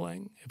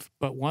milling.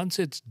 But once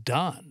it's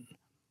done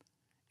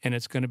and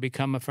it's going to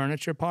become a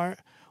furniture part,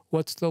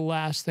 what's the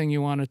last thing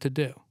you want it to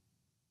do?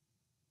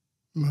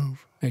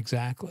 Move.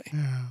 Exactly.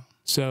 Yeah.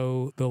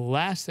 So the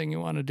last thing you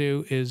want to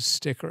do is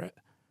sticker it.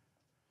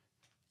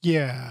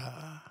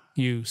 Yeah.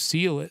 You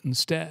seal it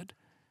instead.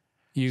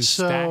 You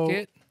stack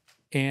it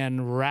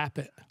and wrap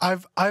it.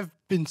 I've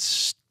been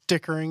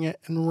stickering it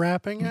and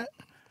wrapping it.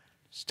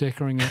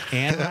 Stickering it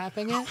and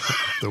wrapping it?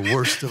 The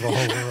worst of all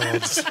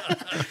worlds.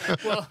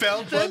 Well,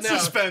 Belt and no,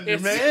 suspender,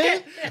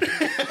 man.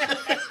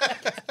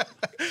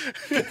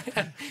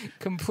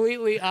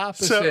 Completely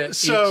opposite.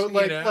 So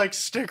like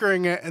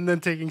stickering it and then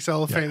taking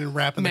cellophane and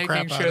wrapping the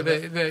crap out of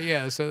it.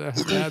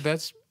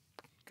 That's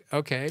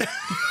okay.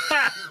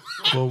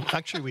 Well,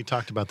 actually, we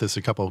talked about this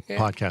a couple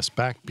podcasts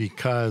back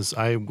because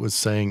I was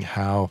saying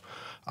how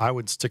I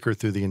would sticker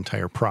through the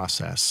entire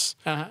process.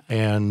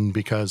 And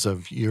because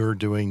of you're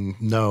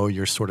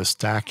sort of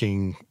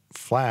stacking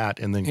flat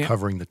and then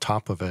covering the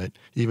top of it,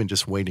 even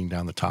just weighting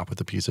down the top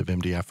with a piece of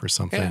MDF or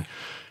something,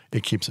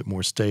 it keeps it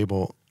more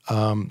stable.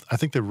 I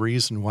think the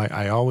reason why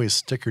I always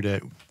stickered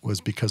it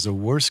was because the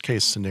worst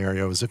case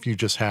scenario is if you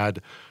just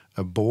had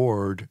a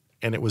board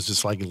and it was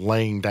just like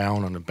laying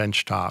down on a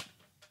bench top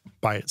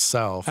by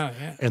itself.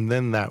 And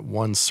then that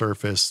one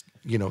surface,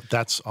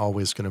 that's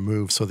always going to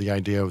move. So the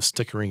idea of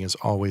stickering is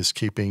always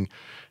keeping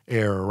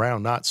air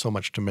around, not so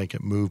much to make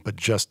it move, but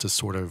just to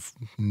sort of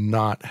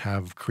not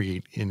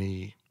create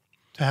any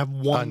To have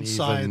one uneven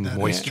side that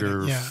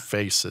moisture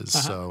faces.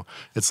 So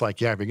it's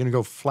like, if you're going to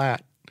go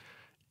flat,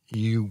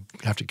 you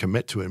have to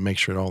commit to it and make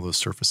sure that all those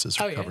surfaces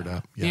are covered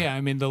up. Yeah,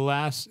 I mean,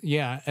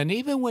 and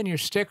even when you're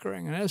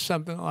stickering, and that's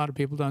something a lot of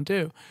people don't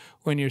do,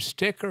 when you're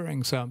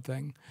stickering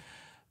something,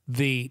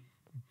 the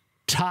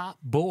top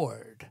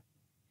board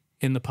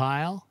in the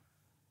pile,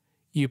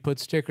 you put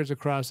stickers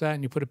across that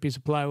and you put a piece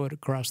of plywood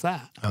across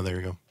that. Oh, there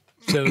you go.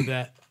 So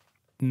that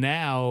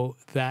now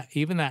that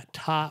even that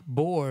top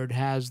board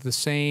has the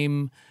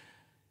same,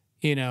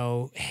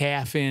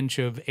 half inch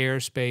of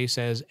airspace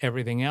as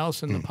everything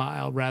else in the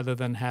pile rather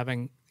than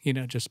having,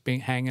 just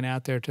hanging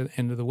out there to the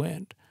end of the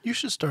wind. You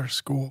should start a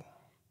school.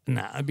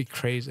 Nah, that'd be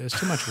crazy. It's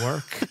too much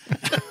work.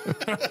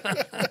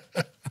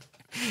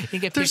 You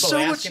get There's people so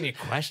asking much- you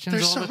questions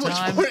There's all so the much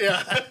time. more.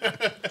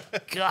 Yeah.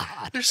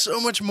 God. There's so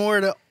much more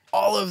to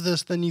all of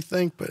this than you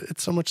think, but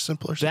it's so much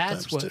simpler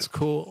sometimes That's what's too.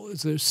 cool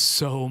is there's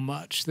so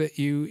much that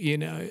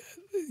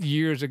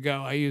years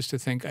ago I used to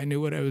think I knew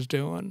what I was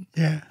doing.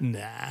 Yeah.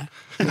 Nah,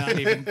 not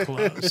even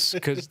close.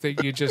 Because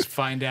you just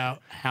find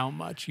out how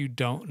much you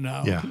don't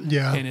know. Yeah.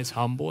 Yeah. And it's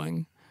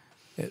humbling.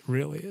 It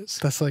really is.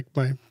 That's like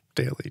my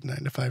daily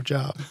 9-to-5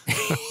 job.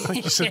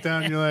 Like you sit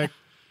down and you're like,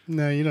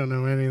 no, you don't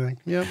know anything.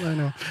 Yep, I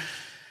know.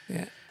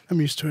 Yeah.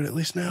 I'm used to it at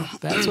least now.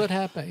 That's what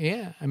happened.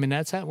 Yeah. I mean,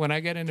 that's how, when I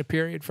get into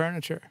period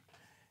furniture,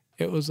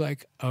 it was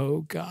like,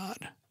 oh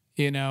God,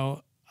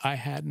 I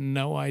had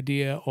no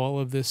idea all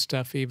of this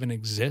stuff even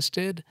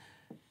existed,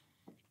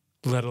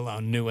 let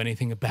alone knew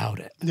anything about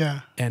it.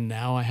 Yeah. And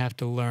now I have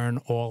to learn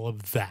all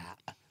of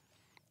that.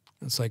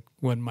 It's like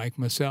when Mike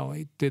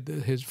Maselli did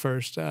his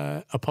first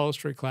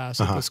upholstery class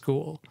at the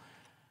school.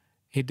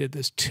 He did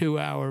this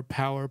 2-hour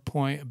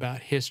PowerPoint about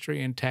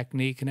history and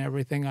technique and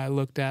everything. I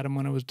looked at him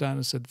when it was done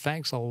and said,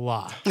 thanks a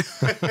lot.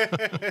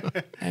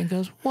 And he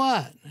goes,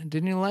 what?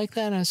 Didn't you like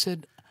that? And I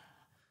said,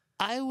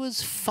 I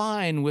was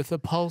fine with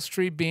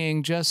upholstery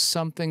being just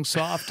something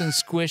soft and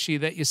squishy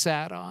that you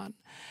sat on.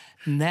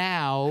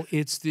 Now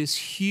it's this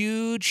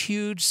huge,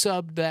 huge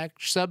subject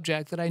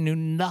that I knew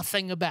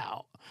nothing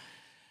about.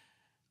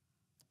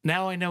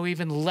 Now I know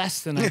even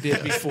less than I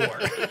did before.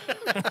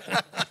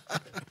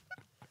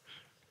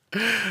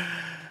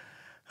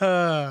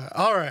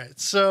 All right,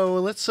 so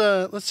let's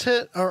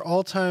hit our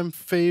all-time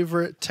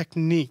favorite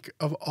technique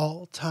of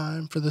all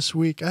time for this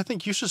week. I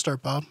think you should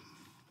start, Bob.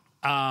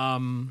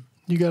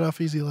 You got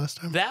off easy last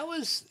time. That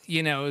was,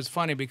 it was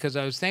funny because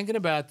I was thinking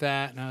about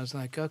that and I was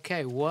like,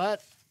 okay,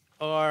 what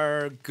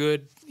are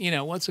good,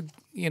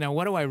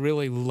 what do I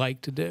really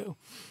like to do?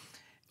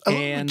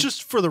 And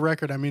just for the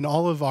record, I mean,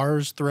 all of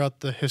ours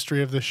throughout the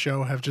history of the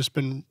show have just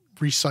been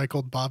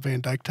recycled Bob Van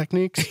Dyke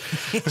techniques.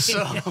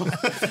 So,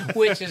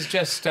 which is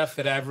just stuff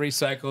that I've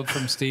recycled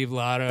from Steve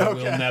Lotto,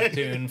 Will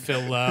Neptune,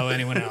 Phil Lowe,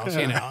 anyone else,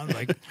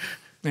 like,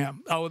 yeah.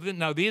 Oh,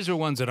 no, these are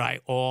ones that I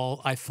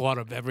thought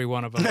of every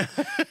one of them.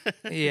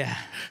 Yeah.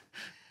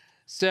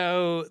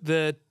 So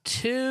the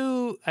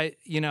two,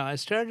 I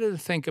started to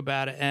think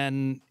about it,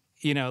 and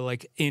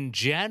like in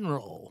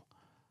general,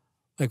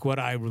 like what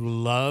I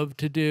love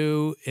to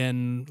do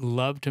and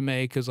love to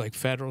make is like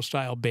federal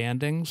style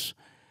bandings,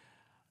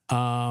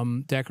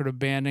 decorative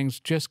bandings,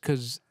 just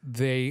because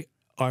they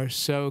are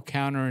so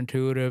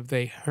counterintuitive.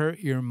 They hurt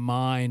your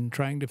mind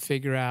trying to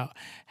figure out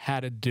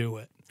how to do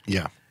it.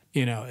 Yeah.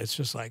 It's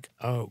just like,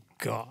 oh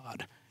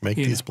God. Make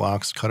these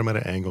blocks, cut them at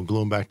an angle, glue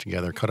them back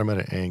together, cut them at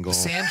an angle.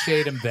 Sand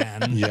shade them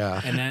then.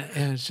 Yeah. And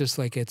it's just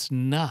like, it's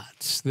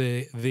nuts.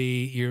 The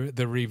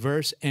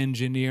reverse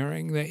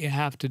engineering that you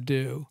have to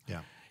do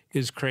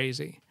is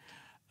crazy.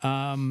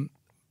 But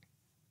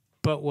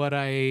what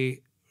the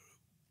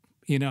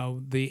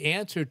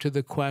answer to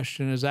the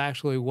question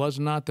was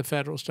not the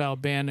federal style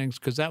bandings,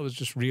 because that was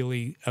just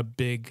really a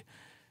big,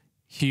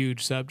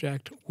 huge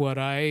subject. What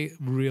I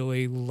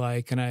really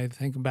like, and I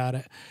think about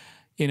it,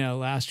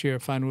 last year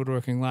at Fine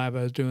Woodworking Live,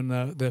 I was doing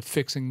the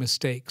fixing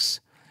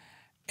mistakes.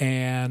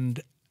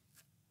 And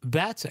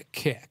that's a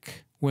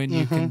kick when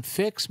you can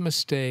fix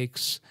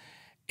mistakes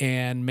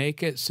and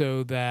make it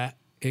so that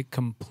it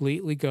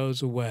completely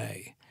goes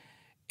away.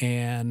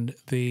 And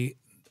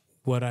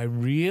what I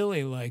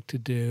really like to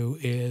do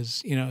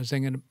is, I was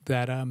thinking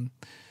that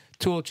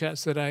tool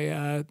chest that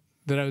I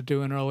was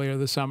doing earlier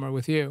this summer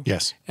with you.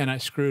 Yes. And I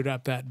screwed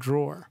up that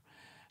drawer.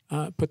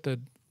 Put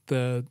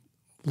the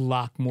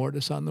lock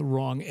mortise on the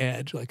wrong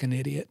edge like an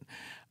idiot.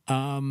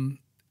 And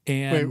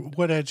wait,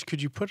 what edge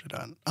could you put it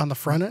on? On the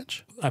front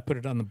edge? I put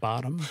it on the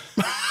bottom.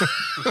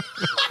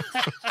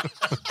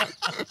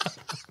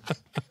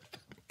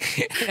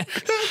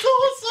 That's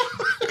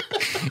awesome.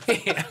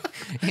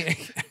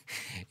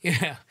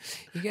 Yeah.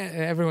 You got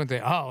everyone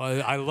think, oh,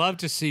 I love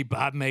to see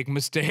Bob make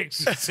mistakes.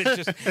 So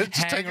just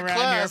hang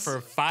around here for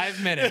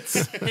 5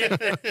 minutes.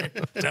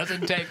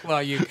 Doesn't take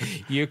long.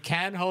 You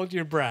can hold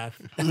your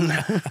breath.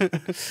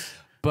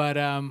 But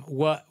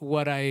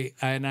what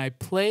I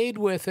played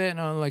with it, and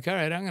I'm like, all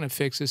right, I'm going to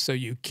fix this so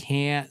you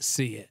can't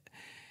see it.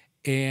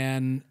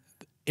 And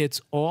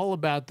it's all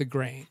about the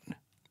grain.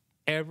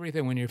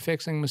 Everything, when you're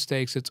fixing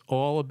mistakes, it's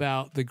all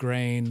about the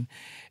grain.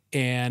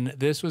 And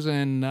this was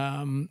in,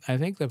 I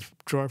think the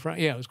drawer front.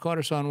 Yeah, it was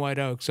quarter sawn white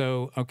oak.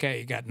 So, okay,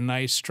 you got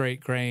nice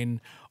straight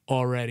grain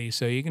already.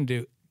 So you can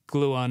do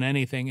glue on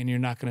anything and you're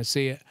not going to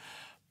see it.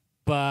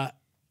 But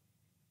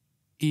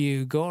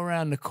you go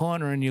around the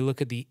corner and you look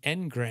at the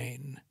end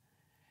grain.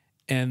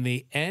 And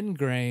the end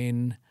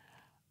grain,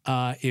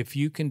 if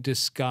you can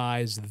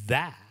disguise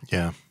that.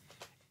 Yeah.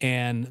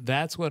 And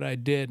that's what I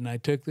did. And I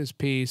took this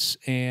piece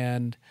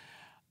and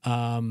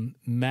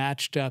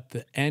matched up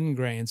the end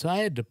grain. So I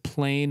had to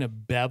plane a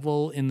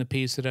bevel in the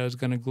piece that I was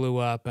going to glue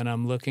up, and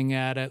I'm looking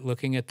at it,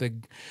 looking at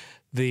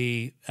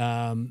the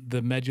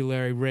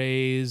medullary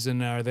rays,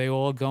 and are they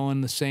all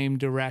going the same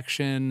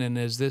direction? And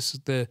is this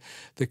the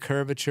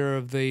curvature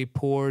of the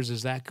pores?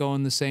 Is that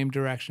going the same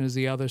direction as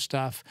the other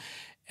stuff?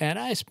 And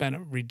I spent a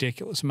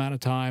ridiculous amount of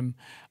time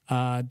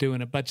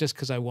doing it, but just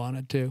because I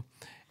wanted to.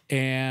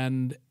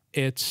 And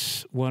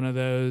it's one of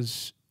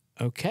those,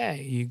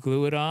 okay, you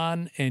glue it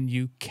on and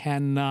you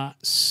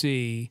cannot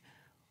see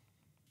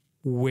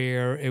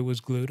where it was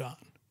glued on,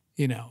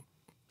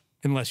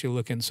 unless you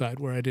look inside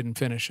where I didn't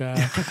finish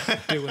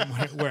doing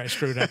where I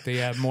screwed up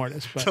the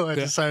mortise. But So I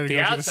decided to the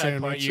go for the outside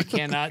part sandwich. you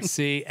cannot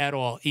see at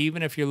all,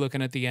 even if you're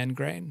looking at the end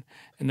grain.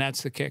 And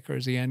that's the kicker,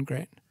 is the end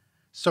grain.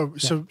 So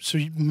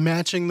you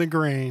matching the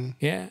grain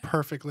Yeah.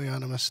 perfectly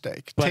on a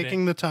mistake. But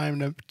Taking the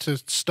time to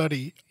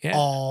study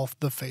all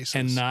the faces.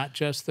 And not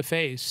just the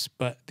face,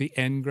 but the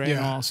end grain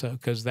Yeah. also,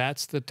 because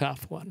that's the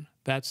tough one.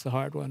 That's the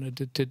hard one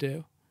to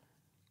do.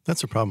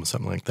 That's a problem with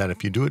something like that.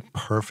 If you do it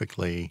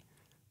perfectly,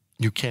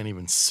 you can't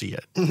even see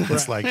it.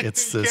 It's like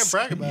it's You this.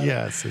 can't brag about it.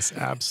 Yeah, it's this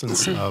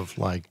absence of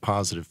like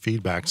positive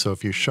feedback. So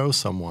if you show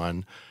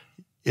someone,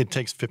 it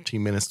takes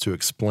 15 minutes to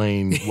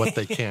explain what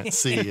they can't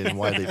see and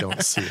why they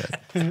don't see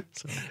it.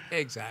 So,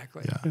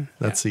 Exactly. yeah,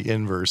 that's the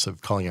inverse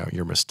of calling out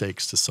your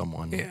mistakes to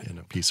someone Yeah. in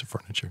a piece of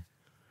furniture.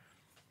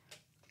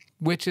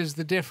 Which is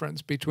the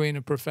difference between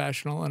a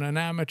professional and an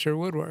amateur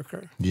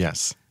woodworker.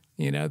 Yes.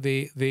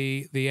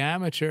 The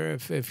amateur,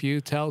 if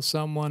you tell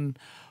someone,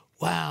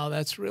 wow,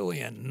 that's really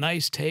a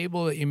nice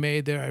table that you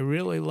made there, I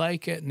really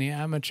like it, and the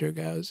amateur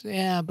goes,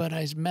 yeah, but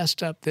I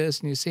messed up this,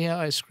 and you see how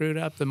I screwed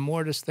up the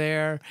mortise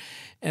there,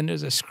 and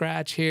there's a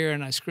scratch here,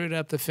 and I screwed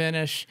up the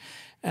finish,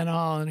 and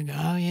all, and you go,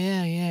 oh,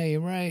 yeah,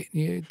 you're right.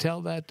 You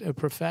tell that a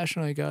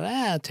professional, you go,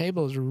 the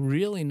table is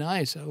really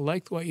nice, I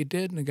liked what you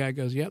did, and the guy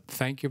goes, yep,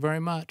 thank you very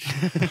much.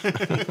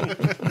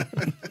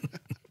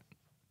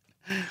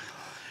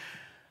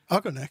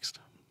 I'll go next.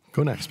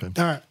 Go next, man.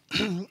 All right.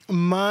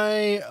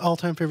 My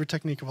all-time favorite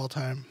technique of all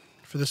time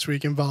for this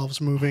week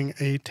involves moving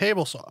a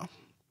table saw.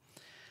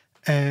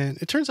 And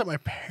it turns out my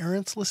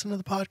parents listen to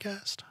the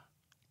podcast,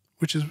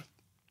 which is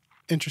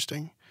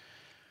interesting.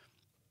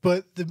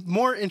 But the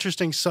more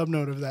interesting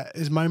subnote of that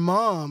is my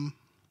mom,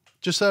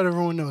 just so that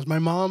everyone knows, my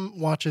mom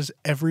watches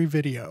every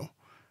video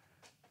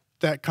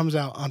that comes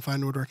out on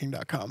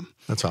finewoodworking.com.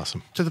 That's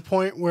awesome. To the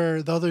point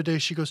where the other day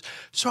she goes,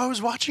 so I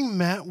was watching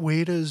Matt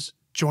Wada's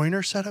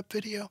joiner setup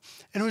video,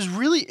 and it was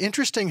really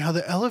interesting how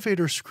the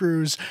elevator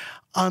screws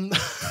on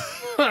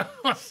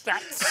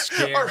That's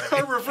scary.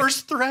 are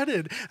reverse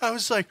threaded. I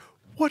was like,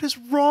 what is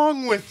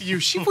wrong with you?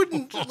 She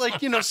wouldn't,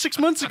 6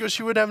 months ago,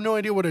 she would have no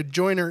idea what a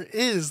joiner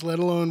is, let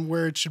alone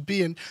where it should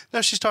be. And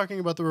now she's talking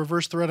about the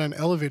reverse thread on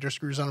elevator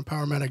screws on a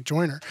Powermatic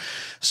joiner.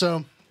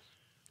 So,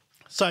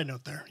 side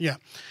note there. Yeah.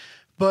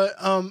 But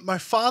my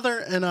father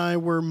and I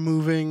were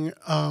moving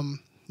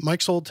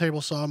Mike's old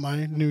table saw,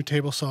 my new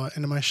table saw,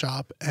 into my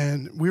shop.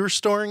 And we were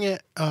storing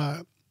it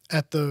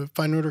at the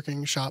Fine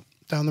Woodworking shop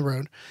down the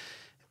road.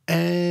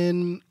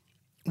 And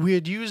we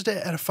had used it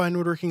at a Fine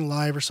Woodworking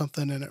Live or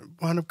something, and it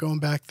wound up going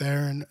back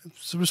there. And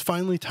so it was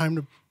finally time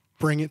to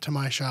bring it to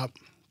my shop.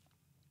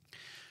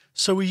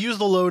 So we used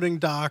the loading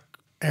dock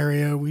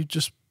area. We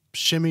just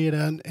shimmy it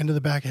into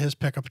the back of his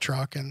pickup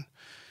truck, and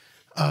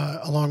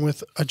along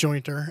with a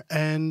jointer.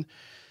 And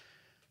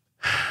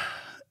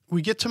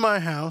we get to my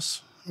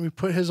house. We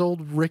put his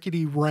old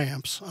rickety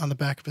ramps on the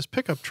back of his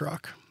pickup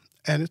truck.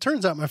 And it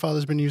turns out my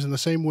father's been using the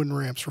same wooden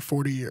ramps for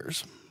 40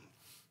 years.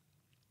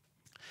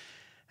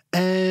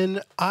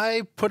 And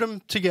I put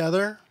them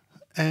together,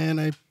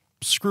 and I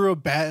screw a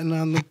batten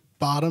on the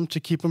bottom to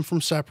keep them from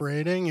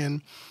separating.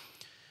 And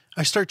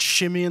I start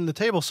shimmying the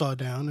table saw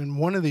down. And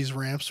one of these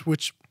ramps,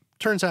 which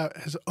turns out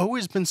has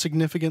always been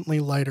significantly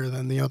lighter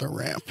than the other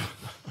ramp.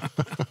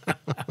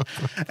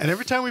 And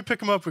every time we pick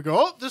them up, we go,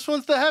 oh, this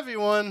one's the heavy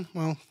one.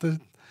 Well, the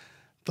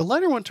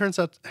lighter one turns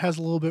out has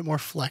a little bit more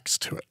flex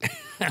to it.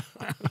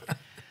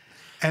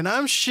 And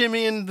I'm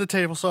shimmying the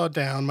table saw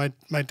down.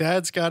 My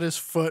dad's got his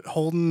foot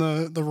holding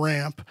the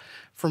ramp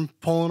from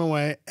pulling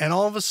away. And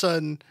all of a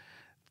sudden,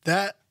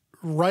 that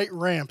right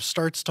ramp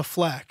starts to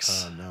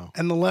flex. Oh, no.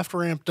 And the left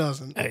ramp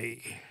doesn't.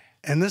 Hey.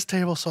 And this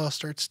table saw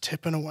starts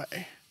tipping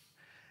away.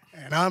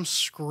 And I'm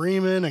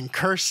screaming and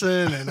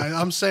cursing, and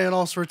I'm saying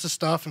all sorts of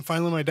stuff. And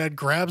finally, my dad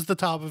grabs the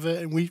top of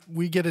it, and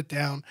we get it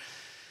down.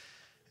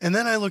 And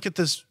then I look at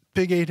this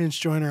big 8-inch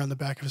joiner on the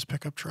back of his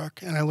pickup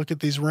truck, and I look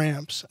at these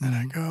ramps, and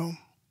I go,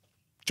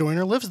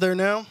 joiner lives there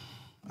now.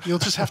 You'll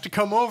just have to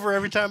come over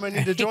every time I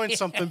need to join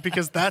something,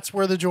 because that's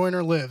where the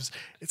joiner lives.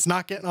 It's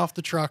not getting off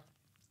the truck.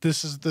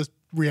 This is the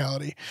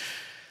reality.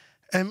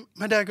 And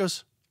my dad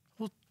goes,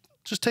 well,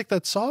 just take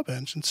that saw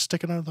bench and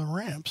stick it under the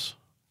ramps.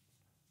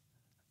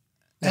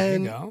 There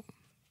And you go.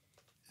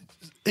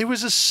 it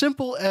was as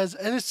simple as,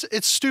 and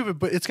it's stupid,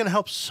 but it's going to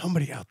help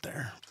somebody out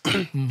there.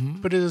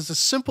 But it is as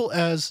simple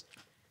as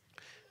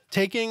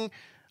taking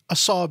a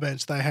saw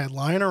bench that I had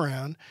lying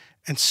around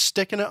and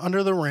sticking it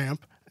under the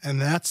ramp,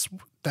 and that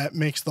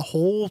makes the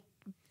whole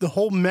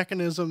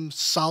mechanism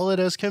solid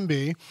as can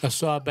be. A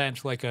saw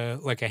bench, like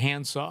a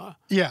hand saw.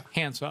 Yeah.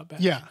 Hand saw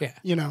bench. Yeah. Yeah.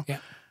 Yeah.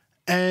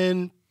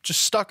 And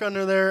just stuck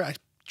under there. I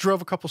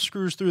drove a couple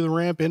screws through the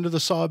ramp into the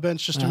saw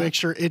bench just to make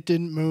sure it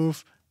didn't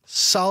move.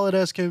 Solid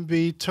as can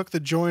be. Took the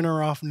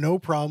joiner off, no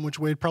problem, which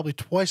weighed probably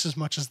twice as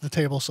much as the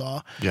table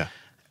saw. Yeah.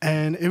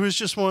 And it was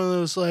just one of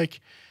those,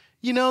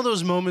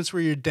 those moments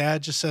where your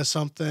dad just says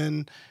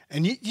something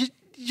and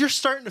you're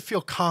starting to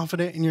feel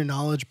confident in your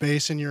knowledge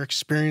base and your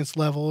experience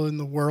level in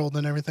the world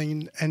and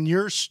everything. And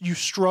you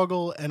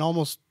struggle and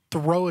almost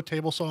throw a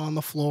table saw on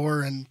the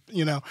floor, and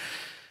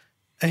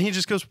he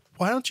just goes,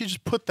 why don't you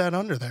just put that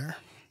under there?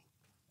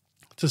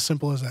 It's as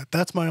simple as that.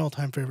 That's my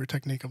all-time favorite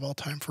technique of all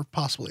time for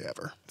possibly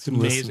ever. It's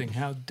amazing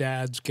how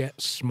dads get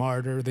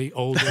smarter the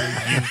older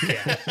you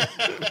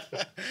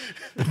get.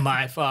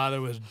 My father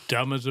was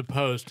dumb as a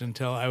post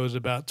until I was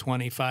about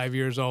 25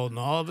 years old, and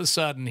all of a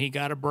sudden he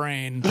got a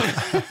brain.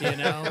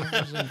 It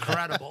was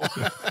incredible.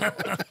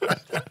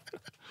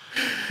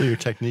 So your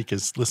technique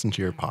is listen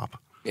to your pop.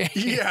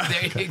 Yeah.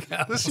 There you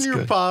go. Listen to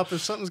your pop.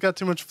 If something's got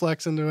too much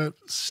flex into it,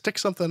 stick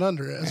something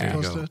under it as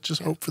opposed to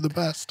just hope for the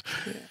best.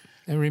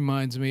 It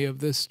reminds me of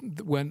this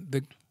when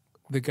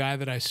the guy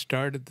that I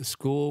started the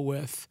school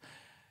with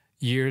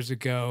years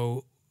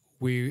ago.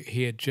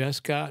 He had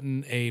just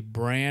gotten a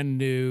brand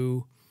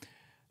new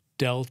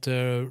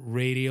Delta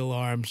radial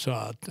arm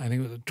saw. I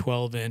think it was a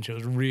 12-inch. It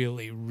was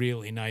really,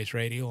 really nice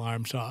radial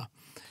arm saw.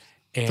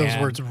 And those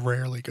words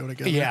rarely go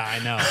together. yeah,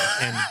 I know.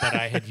 But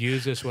I had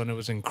used this one. It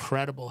was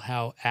incredible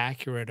how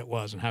accurate it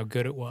was and how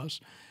good it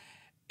was.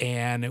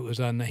 And it was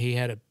he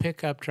had a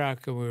pickup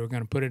truck, and we were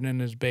going to put it in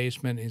his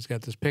basement. He's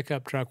got this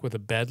pickup truck with a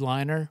bed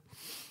liner.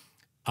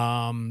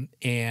 And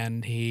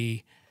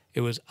it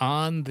was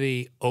on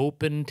the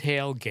open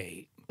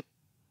tailgate.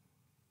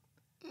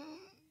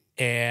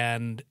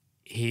 And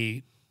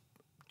he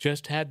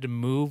just had to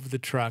move the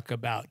truck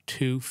about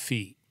 2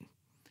 feet.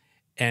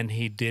 And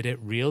he did it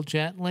real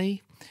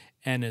gently.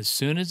 And as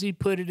soon as he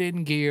put it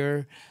in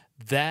gear,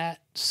 that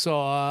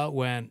saw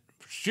went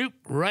shoot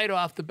right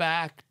off the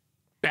back,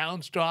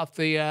 bounced off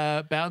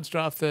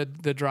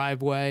the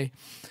driveway,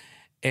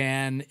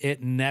 and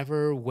it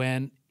never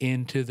went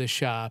into the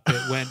shop.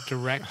 It went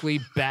directly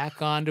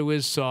back onto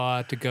his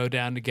saw to go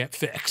down to get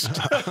fixed.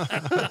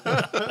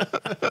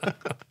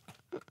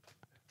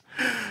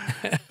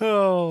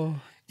 Oh.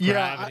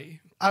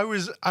 gravity. I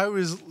was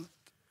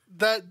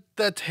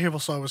that table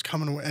saw was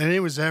coming away, and it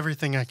was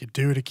everything I could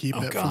do to keep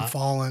it from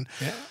falling.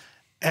 Yeah.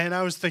 And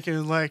I was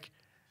thinking, like,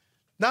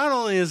 not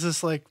only is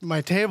this like my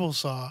table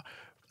saw,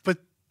 but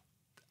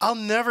I'll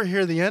never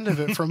hear the end of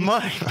it from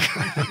Mike.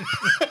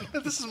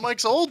 This is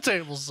Mike's old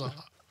table saw.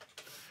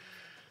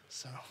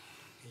 So,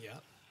 Yeah.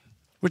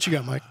 what you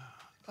got, Mike?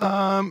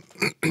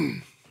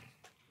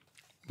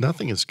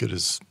 Nothing as good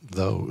as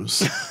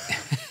those.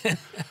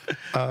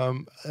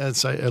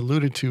 As I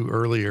alluded to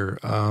earlier,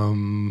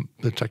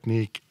 the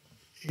technique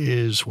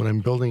is when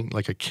I'm building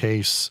like a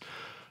case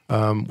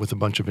with a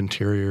bunch of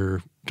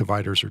interior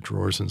dividers or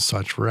drawers and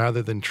such,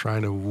 rather than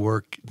trying to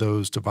work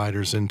those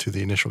dividers into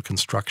the initial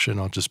construction,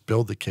 I'll just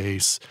build the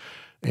case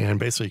and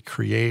basically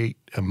create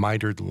a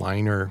mitered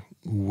liner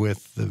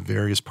with the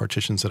various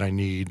partitions that I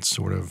need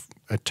sort of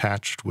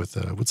attached with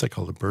a, what's that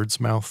called, a bird's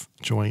mouth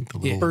joint? The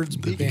little Bird's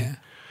the beak. V. Yeah.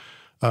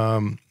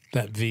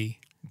 That V.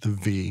 The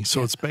V.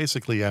 So it's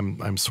basically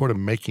I'm sort of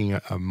making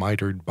a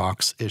mitered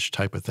box-ish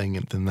type of thing,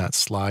 and then that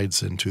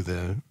slides into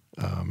the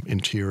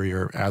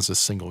interior as a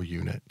single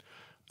unit.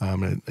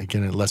 And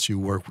again, it lets you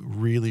work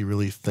really,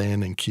 really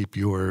thin and keep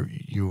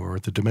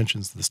the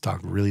dimensions of the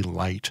stock really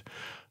light.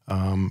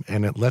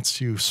 And it lets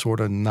you sort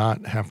of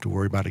not have to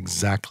worry about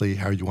exactly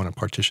how you want to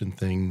partition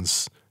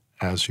things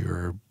as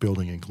you're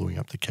building and gluing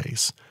up the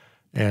case.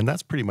 And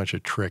that's pretty much a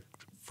trick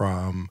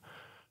from,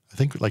 I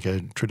think, like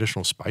a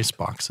traditional spice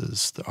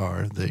boxes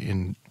are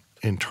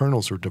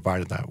internals are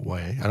divided that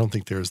way. I don't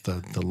think there's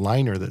the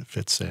liner that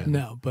fits in.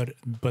 No, but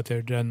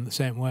they're done the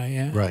same way.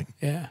 Yeah. Right.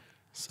 Yeah.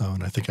 So,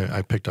 and I think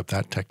I picked up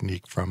that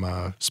technique from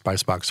a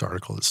Spicebox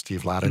article that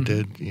Steve Latta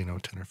did, 10 or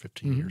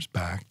 15 years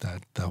back,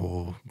 that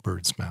whole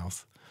bird's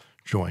mouth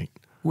joint.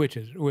 Which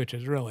is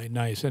really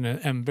nice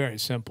and very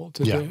simple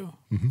to do.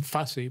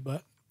 Fussy,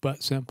 but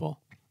simple.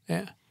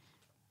 Yeah.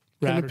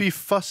 Can it be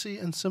fussy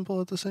and simple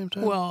at the same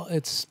time? Well,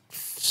 it's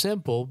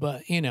simple,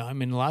 but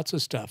lots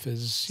of stuff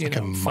is Like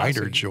a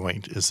miter fussy.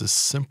 joint is the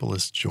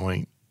simplest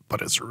joint,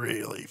 but it's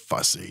really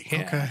fussy.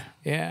 Yeah. Okay.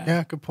 Yeah.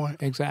 Yeah, good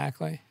point.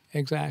 Exactly.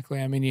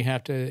 I mean, you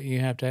have to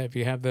if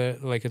you have the,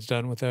 like it's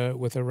done with a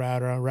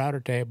router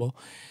table,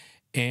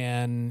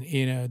 and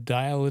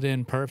dial it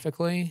in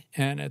perfectly,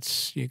 and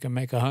you can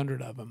make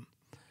 100 of them.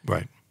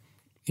 Right.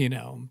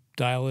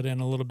 Dial it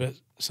in a little bit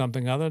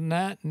something other than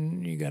that,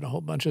 and you got a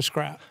whole bunch of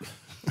scrap.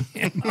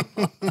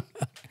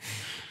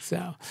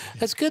 So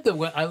that's good.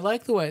 I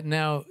like the way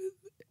now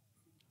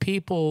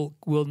people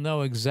will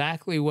know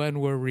exactly when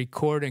we're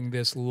recording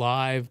this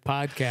live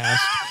podcast.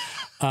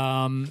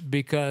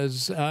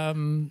 Because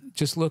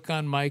just look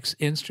on Mike's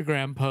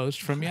Instagram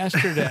post from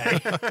yesterday.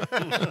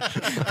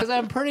 Because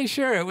I'm pretty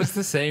sure it was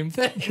the same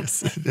thing.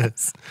 Yes, it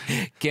is.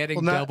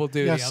 Getting double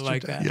duty. yesterday. I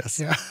like that. Yes.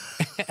 Yeah.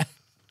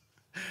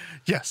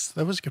 Yes,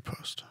 that was a good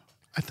post.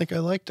 I think I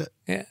liked it.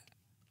 Yeah.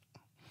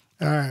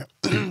 All right.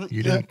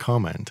 You didn't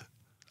comment.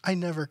 I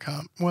never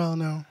Well,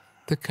 no.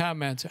 The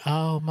comments,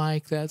 oh,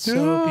 Mike, that's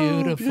so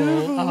beautiful.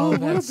 Oh,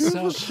 that's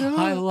so,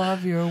 I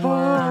love your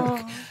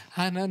work.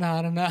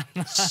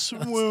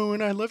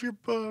 Swoon, I love your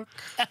book.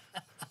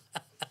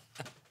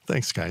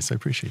 Thanks, guys. I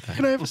appreciate that.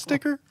 Can I have a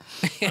sticker?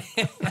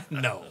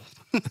 No.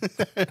 All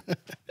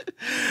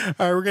right,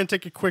 we're going to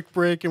take a quick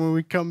break, and when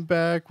we come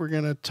back, we're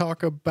going to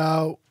talk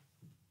about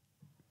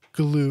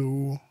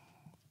glue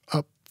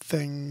up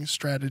thing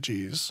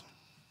strategies.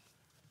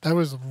 That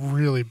was a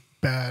really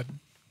bad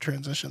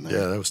transition there.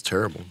 Yeah, that was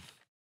terrible.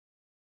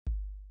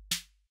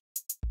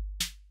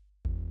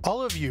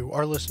 All of you,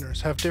 our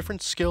listeners, have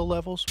different skill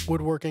levels,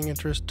 woodworking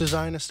interests,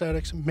 design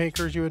aesthetics,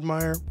 makers you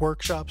admire,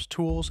 workshops,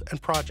 tools,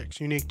 and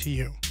projects unique to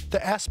you.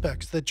 The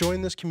aspects that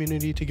join this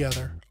community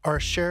together are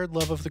a shared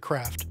love of the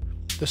craft,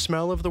 the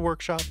smell of the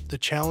workshop, the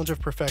challenge of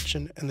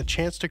perfection, and the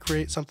chance to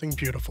create something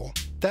beautiful.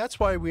 That's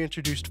why we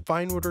introduced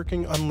Fine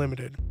Woodworking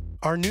Unlimited,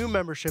 our new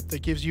membership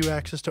that gives you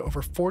access to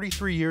over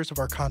 43 years of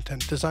our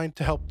content designed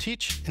to help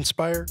teach,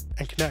 inspire,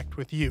 and connect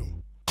with you.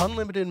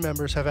 Unlimited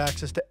members have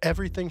access to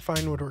everything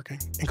fine woodworking,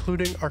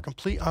 including our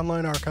complete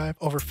online archive,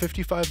 over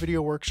 55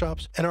 video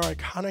workshops, and our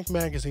iconic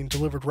magazine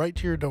delivered right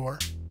to your door.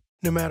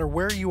 No matter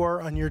where you are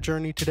on your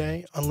journey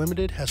today,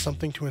 Unlimited has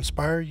something to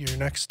inspire your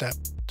next step.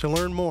 To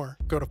learn more,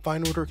 go to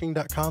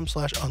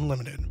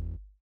finewoodworking.com/unlimited.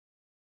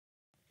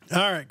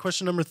 All right,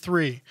 question number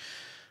 3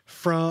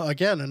 from,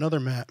 again, another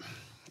Matt.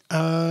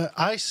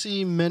 I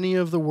see many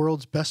of the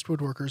world's best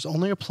woodworkers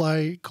only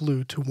apply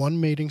glue to one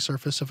mating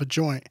surface of a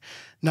joint,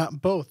 not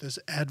both, as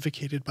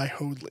advocated by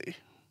Hoadley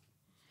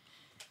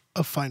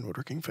of fine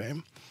woodworking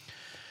fame.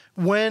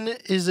 When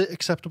is it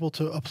acceptable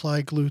to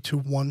apply glue to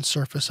one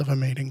surface of a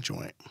mating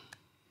joint?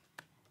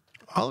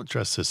 I'll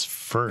address this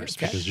first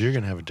because you're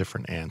going to have a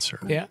different answer.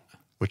 Yeah.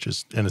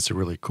 And it's a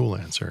really cool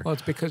answer. Well,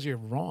 it's because you're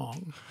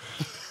wrong.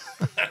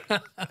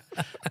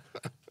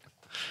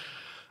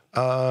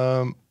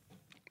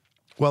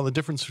 Well, the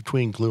difference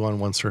between glue on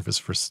one surface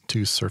for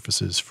two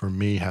surfaces for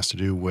me has to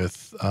do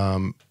with,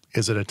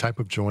 is it a type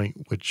of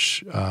joint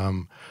which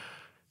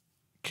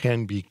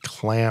can be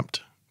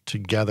clamped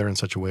together in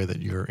such a way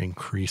that you're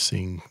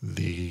increasing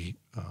the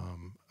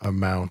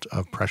amount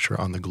of pressure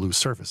on the glue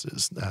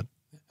surfaces. That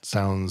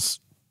sounds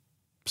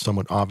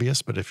somewhat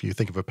obvious, but if you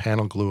think of a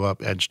panel glue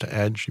up edge to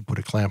edge, you put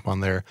a clamp on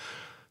there.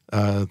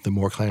 The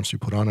more clamps you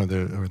put on, or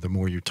the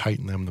more you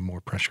tighten them, the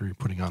more pressure you're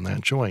putting on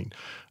that joint.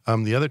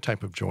 The other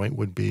type of joint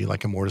would be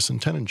like a mortise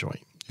and tenon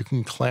joint. You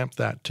can clamp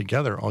that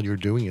together. All you're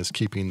doing is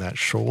keeping that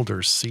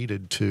shoulder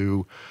seated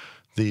to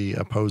the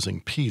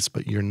opposing piece,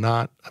 but you're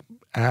not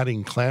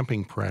adding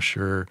clamping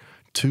pressure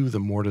to the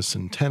mortise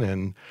and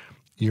tenon.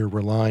 You're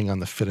relying on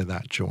the fit of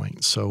that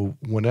joint. So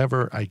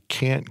whenever I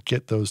can't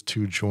get those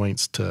two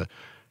joints to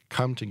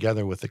come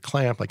together with a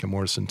clamp, like a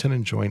mortise and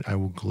tenon joint, I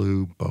will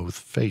glue both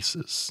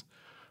faces.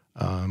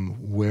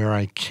 Where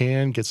I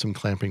can get some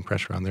clamping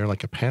pressure on there,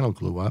 like a panel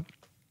glue up,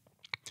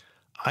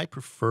 I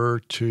prefer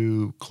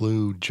to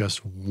glue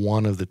just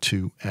one of the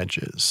two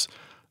edges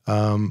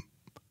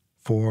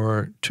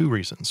for two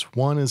reasons.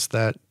 One is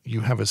that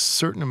you have a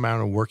certain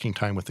amount of working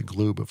time with the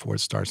glue before it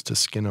starts to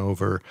skin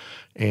over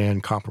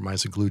and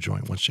compromise the glue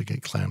joint once you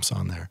get clamps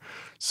on there.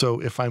 So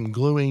if I'm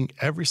gluing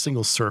every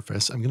single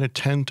surface, I'm going to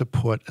tend to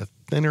put a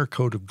thinner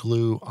coat of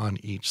glue on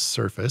each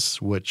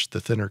surface, which the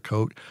thinner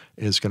coat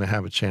is going to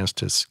have a chance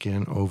to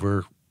skin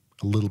over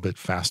a little bit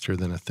faster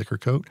than a thicker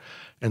coat.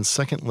 And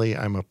secondly,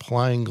 I'm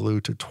applying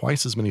glue to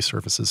twice as many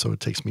surfaces, so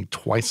it takes me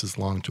twice as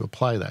long to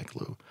apply that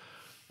glue.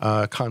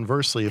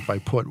 Conversely, if I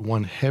put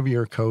one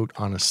heavier coat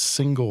on a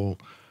single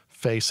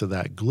face of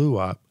that glue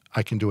up,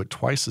 I can do it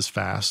twice as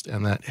fast,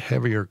 and that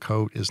heavier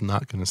coat is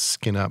not going to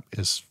skin up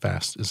as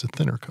fast as a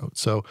thinner coat.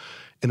 So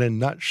in a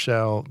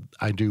nutshell,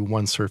 I do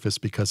one surface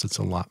because it's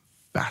a lot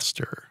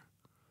faster,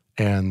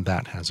 and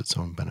that has its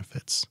own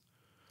benefits.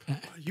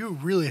 You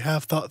really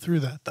have thought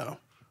through that, though.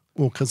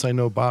 Well, because I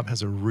know Bob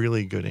has a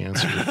really good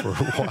answer for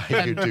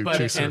why you do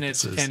two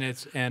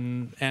surfaces.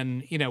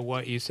 And you know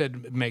what you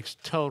said makes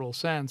total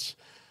sense.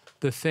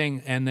 The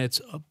thing, and it's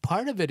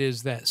part of it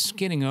is that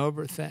skinning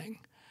over thing.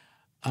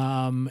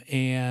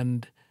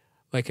 And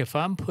like if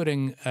I'm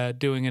doing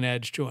an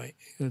edge joint,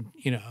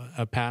 you know,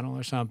 a panel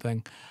or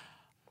something,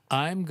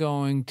 I'm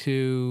going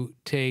to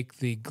take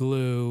the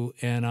glue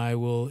and I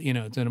will, you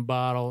know, it's in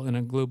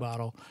a glue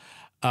bottle,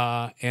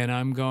 and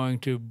I'm going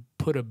to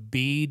put a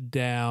bead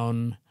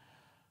down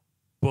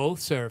both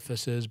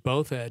surfaces,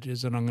 both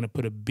edges, and I'm going to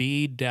put a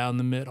bead down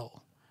the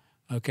middle,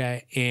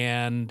 okay?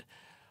 And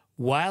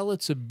while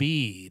it's a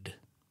bead,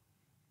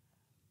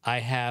 I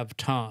have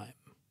time,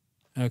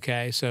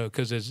 okay? So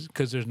because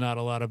there's not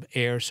a lot of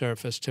air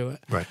surface to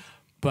it. Right.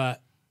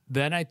 But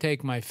then I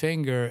take my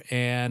finger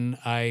and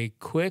I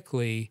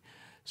quickly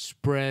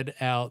spread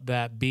out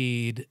that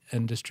bead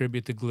and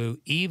distribute the glue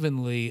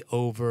evenly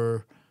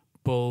over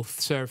both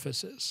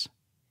surfaces.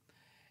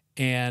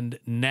 And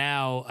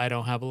now I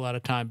don't have a lot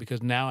of time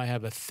because now I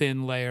have a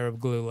thin layer of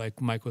glue like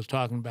Mike was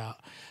talking about,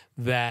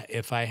 that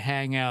if I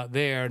hang out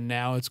there,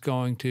 now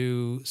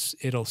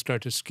it'll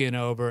start to skin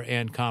over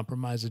and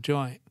compromise the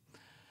joint.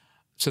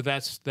 So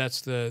that's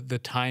the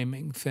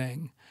timing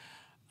thing.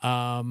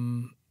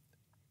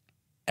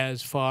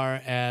 As far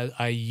as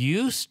I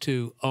used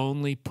to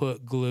only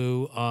put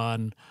glue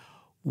on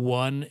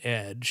one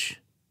edge,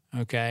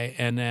 okay,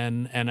 and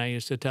I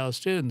used to tell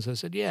students, I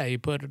said, yeah, you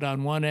put it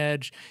on one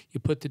edge, you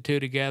put the two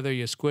together,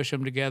 you squish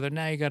them together,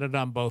 now you got it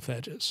on both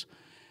edges.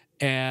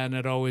 And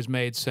it always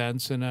made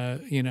sense,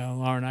 and you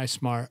know, aren't I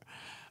smart?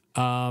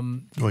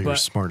 Well, you're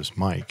as smart as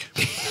Mike.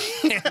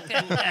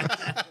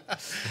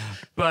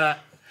 But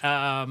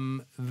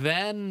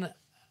then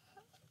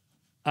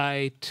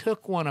I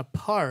took one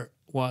apart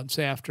once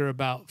after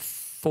about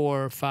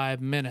 4 or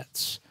 5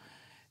 minutes.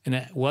 And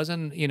it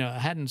wasn't, you know, I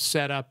hadn't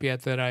set up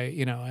yet that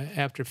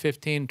after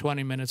 15,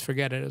 20 minutes,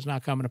 forget it, it's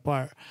not coming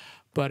apart.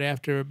 But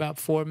after about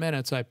 4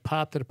 minutes, I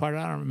popped it apart.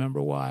 I don't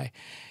remember why.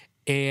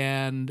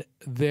 And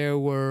there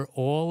were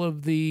all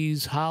of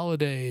these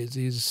holidays,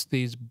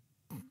 these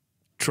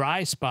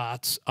dry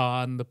spots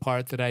on the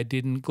part that I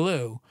didn't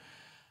glue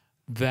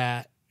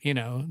that, you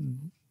know,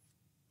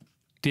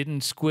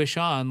 didn't squish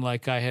on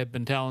like I had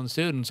been telling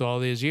students all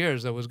these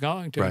years I was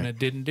going to, right. And it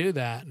didn't do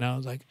that. And I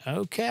was like,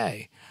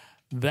 okay,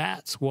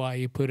 that's why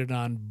you put it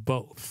on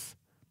both.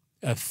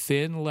 A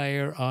thin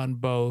layer on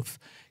both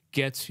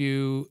gets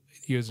you,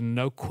 there's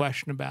no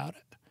question about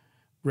it,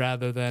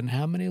 rather than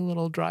how many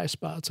little dry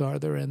spots are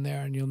there in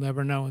there, and you'll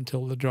never know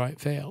until the joint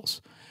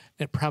fails.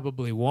 It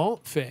probably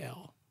won't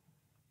fail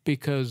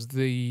because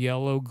the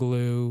yellow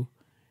glue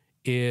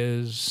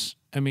is,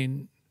 I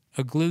mean,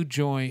 a glue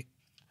joint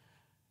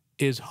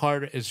is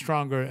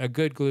stronger. A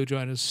good glue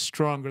joint is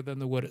stronger than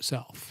the wood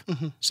itself.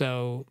 Mm-hmm.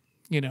 So,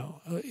 you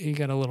know, you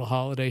got a little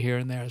holiday here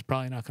and there. It's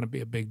probably not going to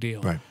be a big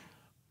deal. Right.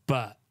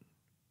 But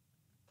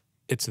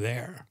it's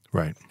there.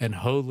 Right. And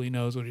Hoadley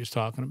knows what he's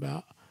talking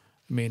about.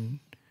 I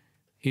mean,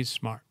 he's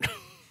smart.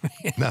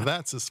 Now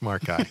that's a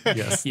smart guy.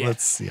 Yes. Yeah.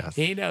 Yes.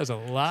 He knows a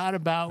lot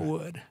about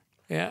wood.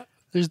 Yeah.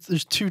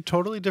 There's two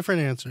totally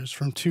different answers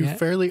from two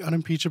fairly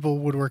unimpeachable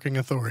woodworking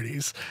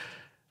authorities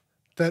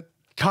that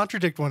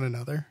contradict one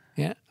another.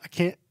 Yeah. I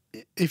can't.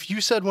 If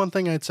you said one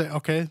thing, I'd say,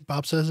 okay,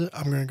 Bob says it,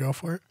 I'm going to go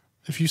for it.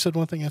 If you said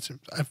one thing,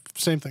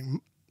 same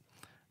thing.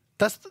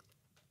 That's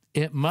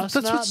It must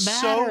that's not what's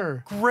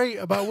matter. so great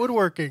about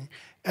woodworking.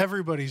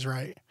 Everybody's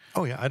right.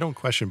 Oh yeah, I don't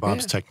question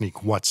Bob's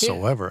technique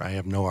whatsoever. I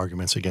have no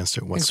arguments against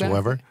it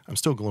whatsoever. Exactly. I'm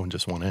still gluing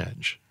just one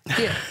edge.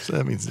 Yeah. So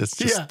that means it's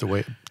just Yeah. the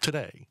way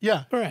today.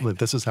 Yeah. Right. Like,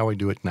 this is how we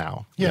do it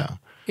now. Yeah.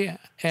 Yeah.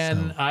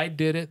 And I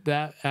did it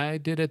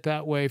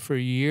that way for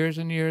years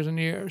and years and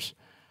years.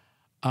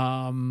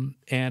 And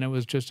it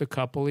was just a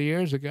couple of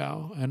years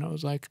ago. And I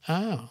was like,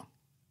 oh,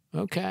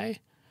 okay.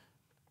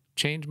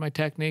 Change my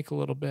technique a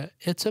little bit.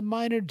 It's a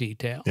minor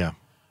detail. Yeah.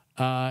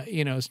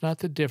 It's not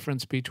the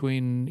difference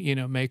between,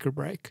 make or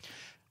break.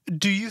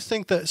 Do you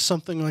think that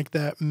something like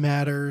that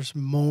matters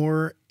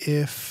more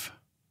if,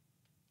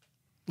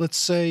 let's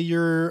say,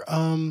 your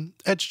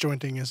edge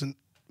jointing isn't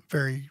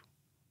very,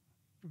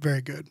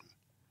 very good?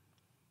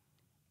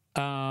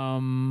 I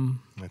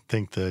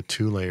think the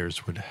 2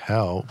 layers would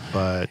help,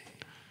 but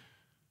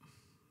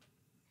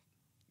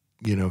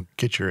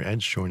get your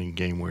edge joining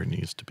game where it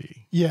needs to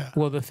be. Yeah.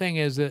 Well, the thing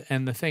is that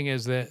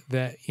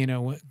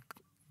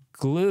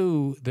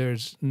glue,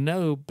 there's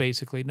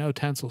basically no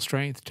tensile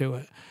strength to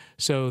it.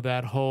 So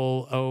that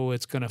whole,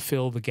 it's going to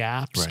fill the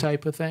gaps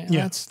type of thing,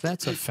 Yeah.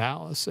 that's a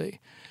fallacy.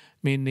 I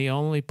mean, the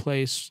only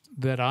place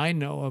that I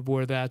know of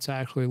where that's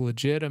actually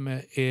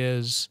legitimate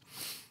is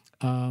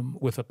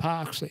with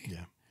epoxy.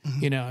 Yeah.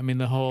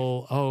 The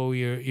whole,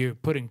 you're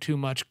putting too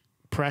much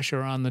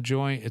pressure on the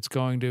joint, it's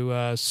going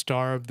to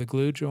starve the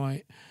glue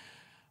joint.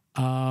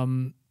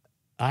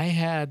 I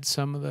had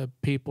some of the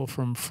people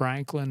from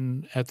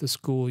Franklin at the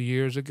school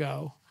years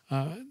ago,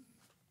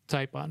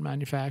 type-on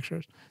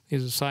manufacturers.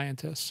 These are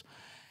scientists.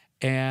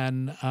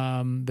 And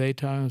they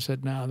told me,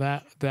 said, no,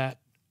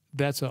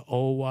 that's an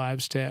old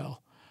wives'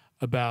 tale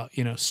about,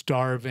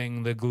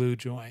 starving the glue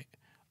joint,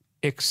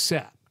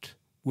 except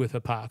with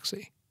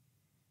epoxy.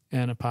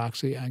 And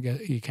epoxy, I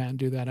guess you can't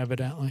do that,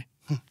 evidently.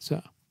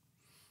 So,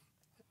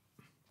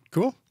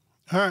 Cool.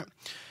 All right.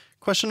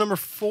 Question number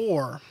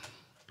 4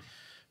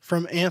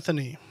 from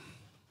Anthony.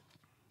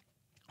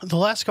 The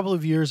last couple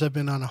of years, I've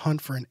been on a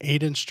hunt for an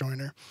 8-inch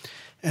joiner,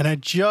 and I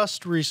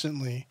just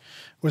recently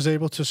was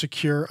able to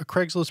secure a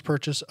Craigslist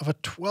purchase of a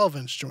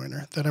 12-inch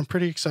joiner that I'm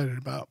pretty excited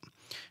about.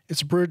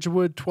 It's a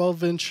Bridgewood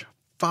 12-inch,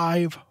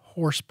 5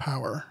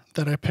 horsepower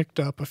that I picked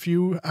up a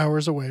few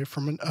hours away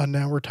from a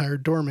now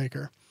retired door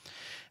maker.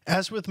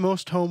 As with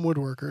most home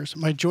woodworkers,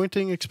 my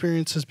jointing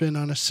experience has been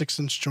on a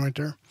 6-inch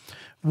jointer.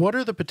 What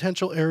are the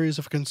potential areas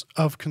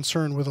of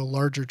concern with a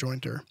larger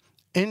jointer?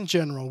 In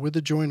general, with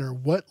a joiner,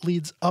 what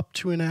leads up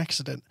to an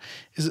accident?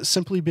 Is it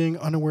simply being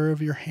unaware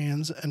of your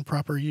hands and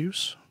proper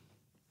use?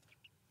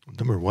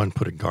 Number 1,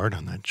 put a guard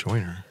on that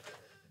joiner.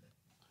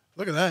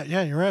 Look at that.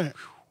 Yeah, you're right.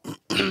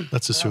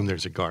 Let's assume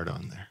there's a guard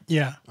on there.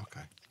 Yeah.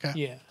 Okay.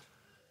 yeah.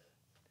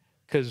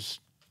 Because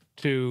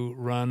to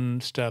run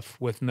stuff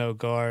with no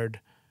guard,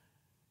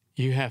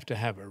 you have to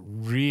have a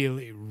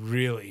really,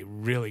 really,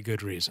 really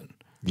good reason.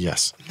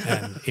 Yes.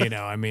 And,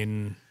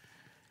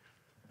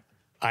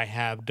 I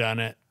have done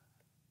it.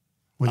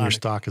 When your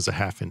stock is a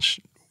 1/2 inch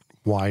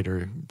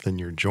wider than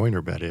your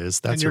joiner bed is,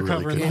 that's And you're a really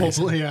covering good the whole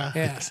reason. yeah.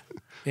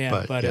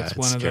 Yeah. But yeah, it's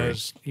one of scary.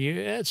 those,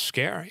 it's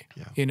scary.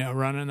 Yeah.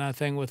 Running that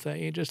thing with that.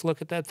 You just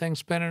look at that thing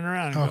spinning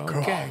around and go,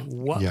 God. okay,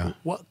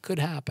 what could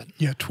happen?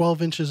 Yeah,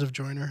 12 inches of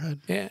joiner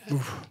head. Yeah.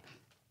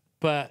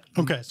 But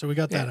Okay, so we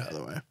got that out of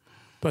the way.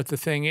 But the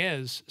thing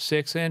is,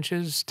 6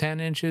 inches, 10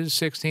 inches,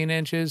 16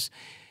 inches,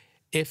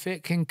 if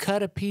it can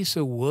cut a piece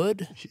of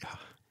wood,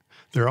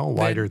 They're all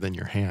wider than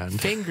your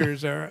hand.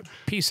 fingers are a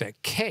piece of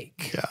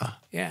cake.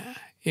 Yeah.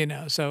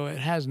 Yeah. So it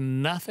has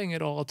nothing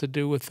at all to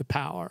do with the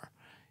power.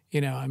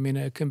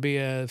 It can be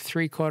a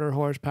 3/4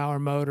 horsepower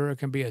motor. It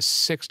can be a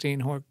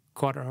 16/4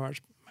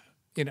 horse,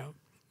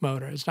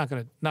 motor. It's not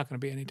gonna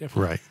be any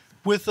different. Right.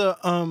 With a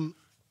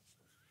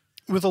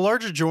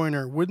larger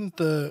joiner, wouldn't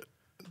the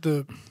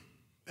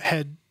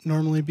head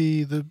normally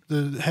be the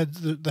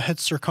head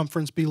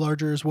circumference be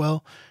larger as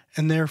well,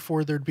 and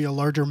therefore there'd be a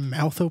larger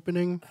mouth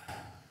opening?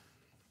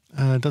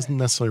 It doesn't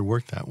necessarily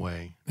work that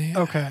way. Yeah.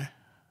 Okay,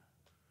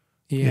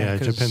 Yeah, it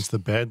 'cause- depends. The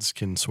beds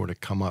can sort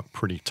of come up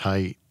pretty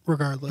tight.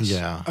 regardless.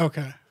 Yeah.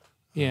 Okay.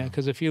 Yeah,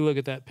 because if you look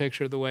at that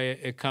picture, the way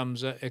it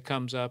comes up, the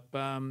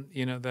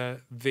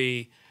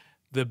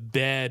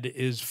bed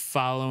is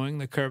following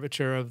the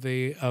curvature of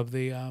the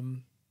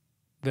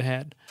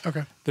head.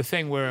 Okay. The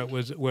thing where it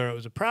was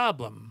a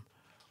problem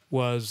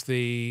was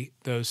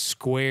those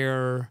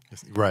square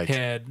Right.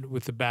 head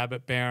with the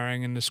Babbitt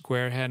bearing and the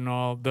square head and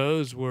all.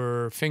 Those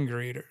were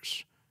finger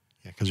eaters.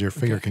 Yeah, because your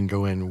finger can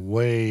go in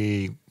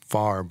way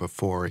far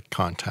before it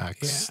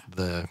contacts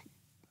the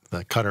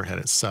cutter head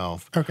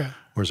itself. Okay.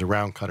 Whereas a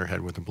round cutter head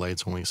with the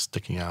blades only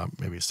sticking out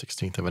maybe a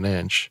 1/16 of an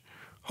inch,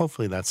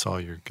 hopefully that's all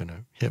you're going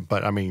to hit.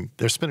 But,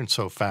 they're spinning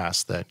so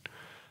fast that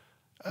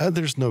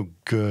there's no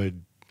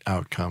good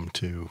outcome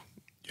to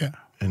Yeah.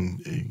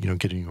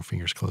 getting your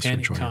fingers close to a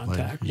Any joiner blade.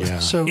 contact with Yeah.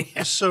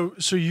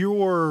 So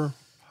your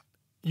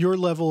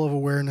level of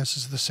awareness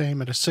is the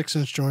same at a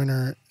 6-inch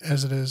joiner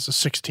as it is a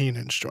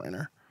 16-inch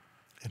joiner.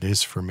 It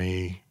is for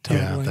me.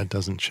 Yeah, Totally. that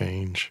doesn't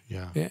change.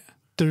 Yeah. Yeah.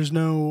 There's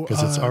no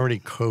Because it's already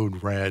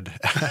code red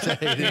at an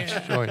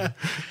 8-inch joint.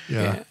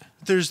 Yeah.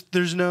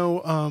 there's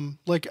no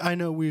like I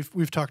know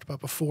we've talked about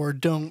before.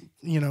 Don't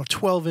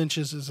 12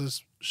 inches is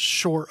as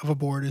short of a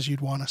board as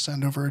you'd want to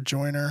send over a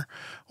joiner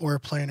or a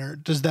planer.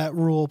 Does that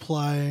rule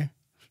apply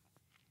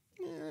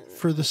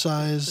for the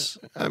size?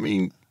 I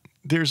mean,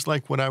 there's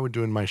like what I would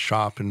do in my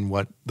shop and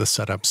what the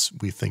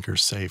setups we think are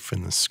safe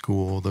in the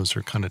school. Those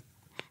are kind of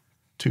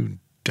two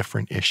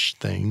different-ish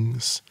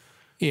things.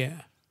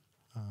 Yeah.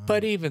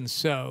 But even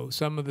so,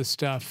 some of the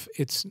stuff,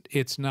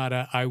 it's not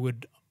a I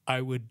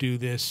would do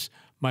this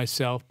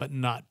myself, but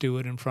not do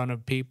it in front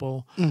of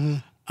people.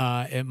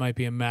 It might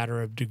be a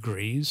matter of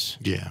degrees.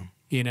 Yeah.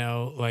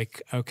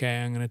 Like, okay,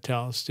 I'm going to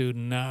tell a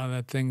student, no,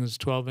 that thing is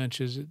 12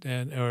 inches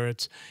or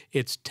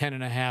it's 10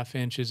 and a half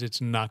inches.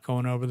 It's not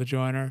going over the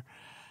joiner.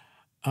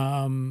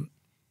 I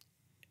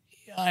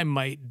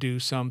might do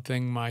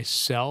something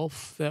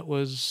myself that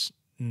was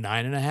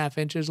 9.5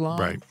 inches long.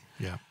 Right.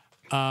 Yeah.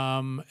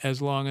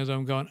 As long as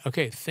I'm going,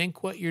 okay,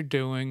 think what you're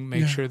doing.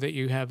 Make sure that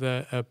you have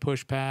a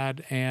push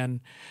pad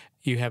and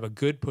you have a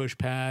good push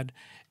pad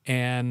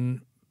and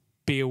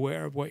be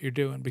aware of what you're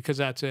doing, because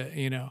that's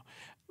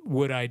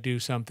would I do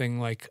something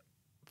like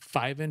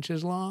 5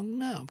 inches long?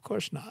 No, of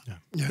course not.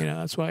 Yeah.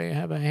 That's why you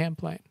have a hand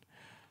plane.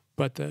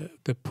 But the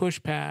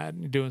push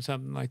pad, doing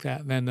something like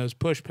that, then those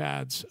push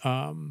pads,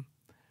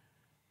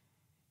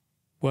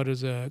 what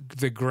is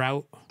the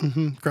grout?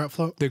 Grout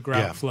float. The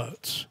grout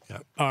floats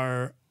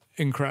are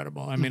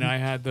incredible. I mean, I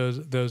had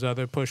those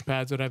other push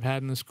pads that I've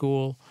had in the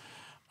school.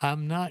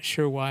 I'm not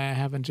sure why I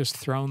haven't just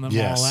thrown them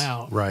all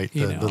out. Right.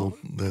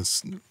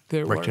 This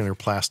rectangular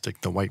plastic,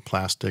 the white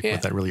plastic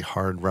with that really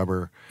hard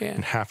rubber,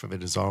 and half of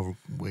it is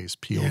always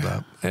peeled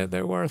up.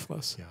 They're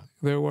worthless. Yeah.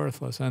 They're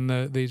worthless.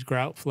 And these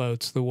grout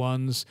floats, the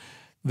ones,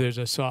 there's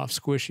a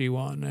soft, squishy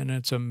one, and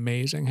it's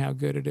amazing how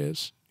good it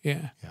is.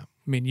 Yeah. Yeah.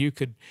 I mean, you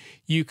could,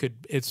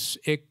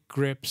 it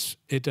grips.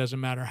 It doesn't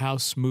matter how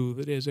smooth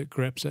it is. It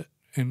grips it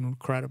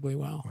incredibly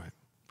well. Right.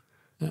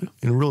 Yeah.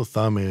 And rule of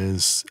thumb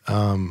is,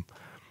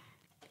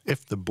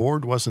 if the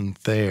board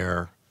wasn't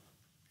there,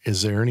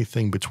 is there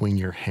anything between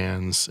your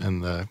hands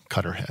and the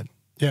cutter head?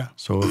 Yeah.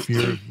 So if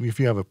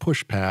you have a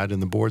push pad and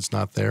the board's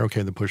not there,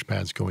 okay, the push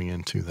pad's going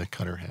into the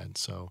cutter head.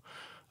 So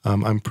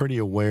I'm pretty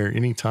aware.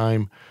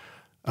 Anytime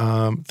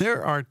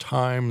there are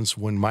times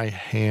when my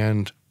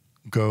hand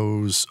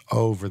goes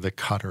over the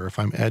cutter. If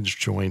I'm edge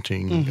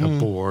jointing a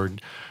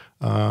board,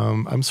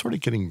 I'm sort of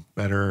getting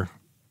better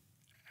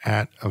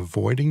at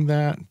avoiding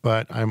that,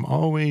 but I'm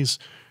always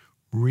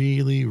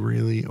really,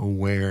 really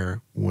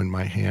aware when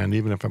my hand,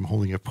 even if I'm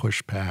holding a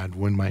push pad,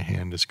 when my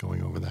hand is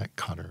going over that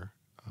cutter.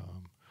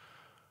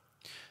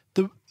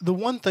 The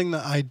one thing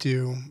that I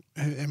do,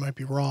 it might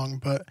be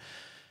wrong, but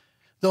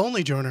the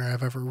only joiner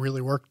I've ever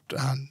really worked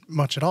on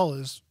much at all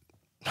is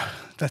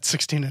that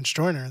 16-inch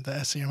joiner, the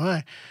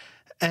SEMI.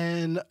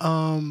 And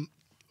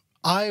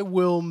I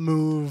will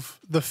move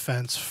the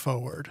fence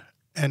forward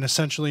and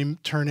essentially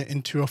turn it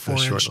into a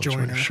 4-inch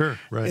joiner. Sure,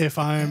 right. If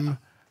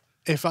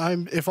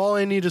all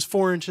I need is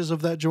 4 inches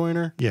of that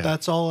joiner,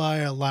 that's all I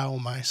allow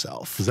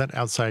myself. Is that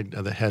outside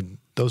of the head?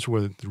 Those are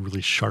where the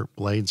really sharp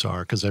blades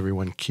are, because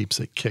everyone keeps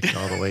it kicked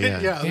all the way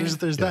in.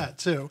 There's that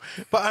too.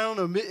 But I don't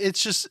know.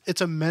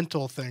 It's a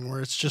mental thing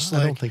where it's just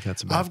like, I don't think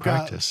that's a bad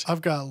practice.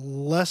 I've got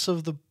less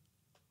of the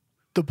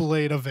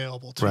blade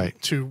available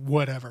to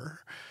whatever.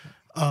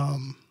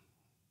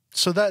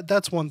 So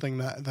that's one thing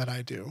that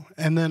I do.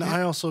 And then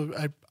I also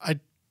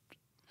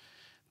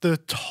the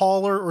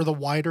taller or the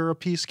wider a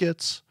piece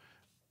gets,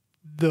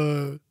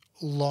 the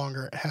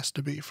longer it has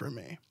to be for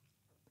me.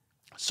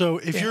 So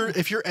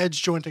if you're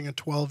edge jointing a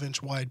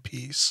 12-inch wide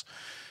piece,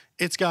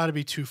 it's got to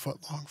be 2 foot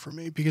long for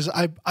me, because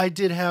I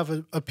did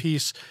have a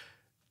piece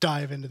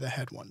dive into the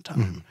head one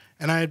time,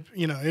 and I had,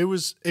 it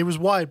was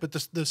wide, but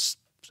this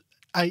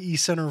i.e.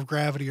 center of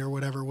gravity or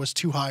whatever was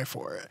too high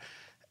for it,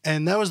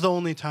 and that was the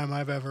only time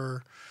I've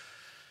ever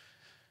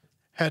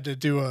had to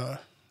do a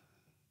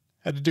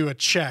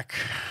check,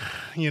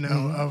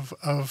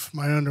 of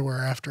my underwear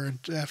after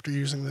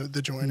using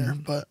the joiner.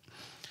 But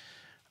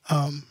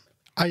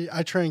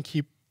I try and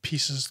keep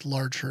pieces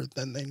larger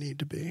than they need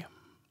to be.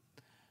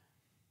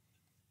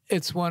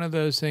 It's one of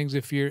those things,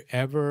 if you're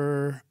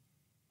ever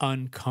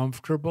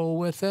uncomfortable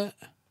with it,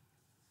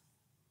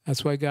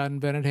 that's why God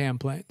invented hand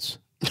planes.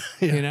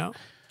 If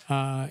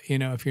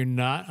you're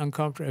not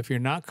uncomfortable, if you're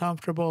not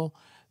comfortable,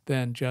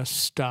 then just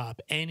stop.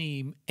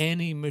 Any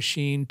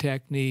machine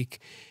technique,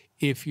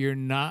 if you're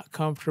not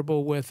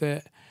comfortable with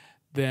it,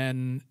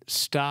 then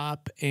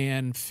stop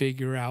and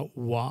figure out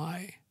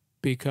why.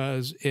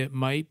 Because it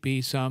might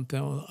be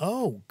something,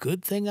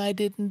 good thing I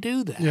didn't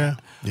do that. Yeah.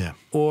 Yeah.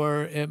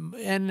 Or,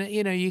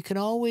 you can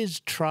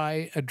always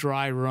try a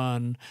dry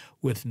run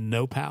with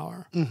no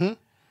power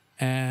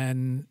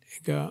and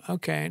go,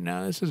 okay,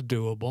 now this is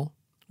doable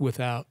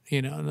without,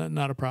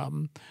 not a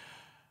problem.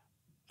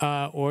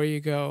 Or you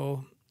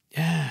go,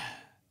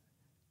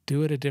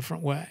 do it a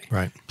different way.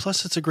 Right.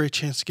 Plus, it's a great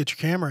chance to get your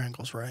camera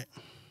angles right.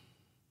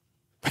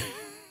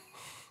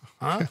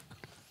 Huh?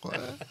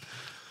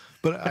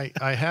 But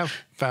I have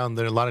found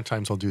that a lot of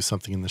times I'll do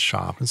something in the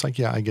shop. It's like,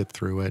 yeah, I get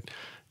through it.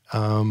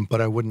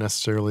 But I wouldn't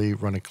necessarily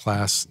run a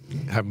class,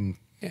 have them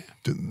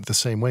do the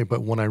same way.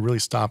 But when I really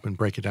stop and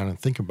break it down and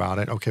think about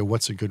it, okay,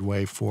 what's a good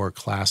way for a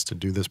class to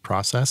do this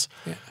process?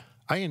 Yeah.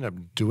 I end up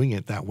doing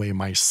it that way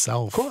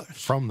myself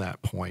from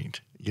that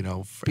point, you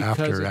know,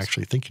 after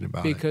actually thinking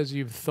about it. Because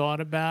you've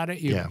thought about it,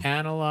 you've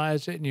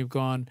analyzed it, and you've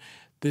gone,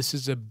 this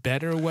is a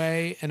better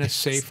way and a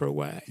safer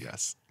way.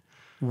 Yes.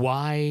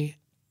 Why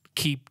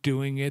keep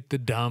doing it the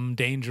dumb,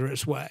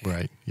 dangerous way?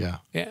 Right. Yeah.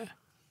 Yeah. There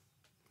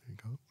you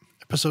go.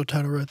 Episode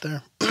title right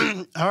there.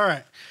 All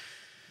right.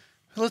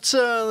 Let's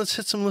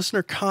hit some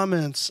listener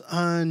comments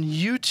on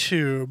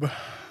YouTube.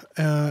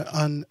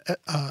 On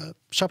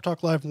Shop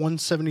Talk Live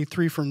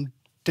 173 from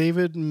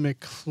David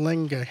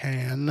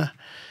McClengahan.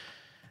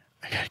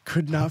 I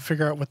could not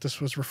figure out what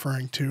this was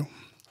referring to,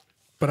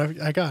 but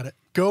I got it.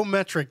 Go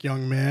metric,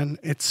 young man.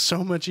 It's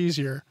so much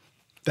easier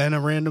than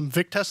a random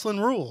Vic Teslin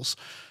rules.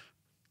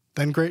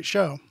 Then great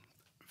show.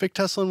 Vic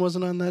Teslin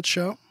wasn't on that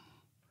show,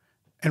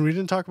 and we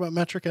didn't talk about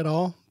metric at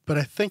all, but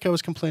I think I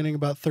was complaining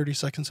about 30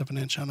 seconds of an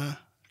inch on a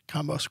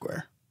combo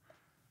square.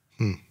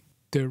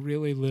 They're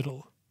really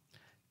little.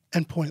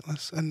 And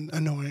pointless and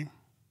annoying.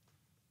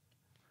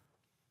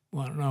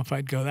 Well, I don't know if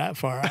I'd go that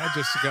far. I'd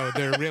just go,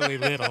 they're really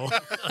little.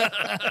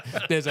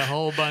 There's a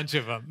whole bunch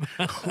of them.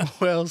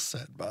 Well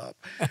said, Bob.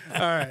 All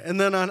right. And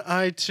then on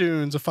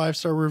iTunes, a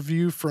 5-star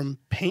review from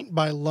Paint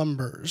by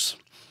Lumbers.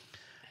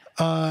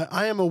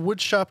 I am a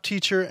wood shop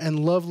teacher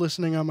and love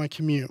listening on my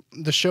commute.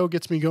 The show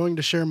gets me going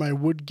to share my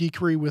wood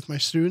geekery with my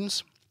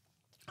students.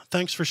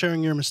 Thanks for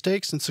sharing your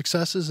mistakes and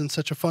successes in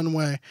such a fun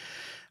way.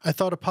 I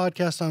thought a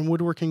podcast on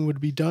woodworking would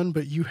be done,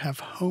 but you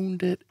have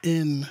honed it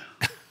in.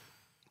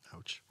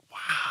 Ouch.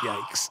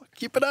 Wow. Yikes.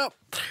 Keep it up.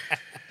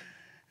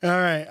 All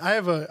right. I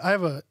have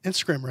a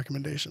Instagram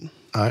recommendation.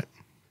 All right.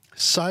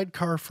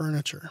 Sidecar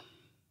Furniture.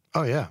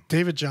 Oh, yeah.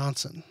 David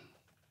Johnson.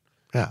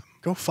 Yeah.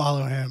 Go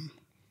follow him.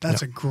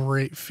 That's a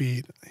great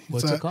feed.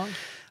 What's it called?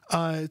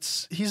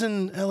 He's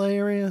in LA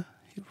area.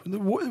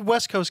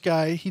 West Coast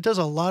guy. He does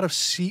a lot of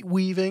seat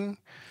weaving.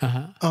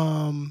 A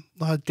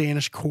lot of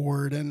Danish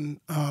cord and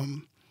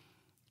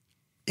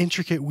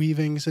intricate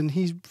weavings, and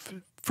he's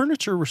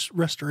furniture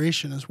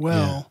restoration as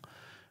well.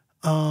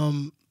 Yeah.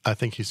 I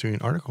think he's doing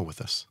an article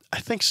with us. I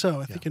think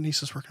so. I think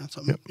Anissa's working on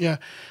something. Yep. Yeah.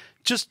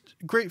 Just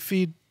great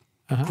feed,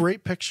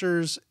 great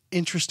pictures,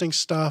 interesting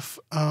stuff.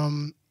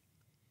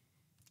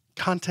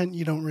 Content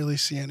you don't really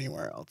see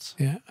anywhere else.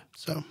 Yeah.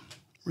 So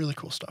really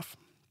cool stuff.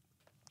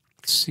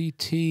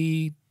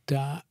 CT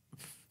dot,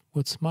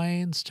 what's my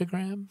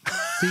Instagram?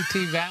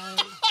 CT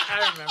Valley.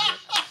 I remember.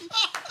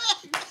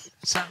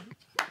 Something.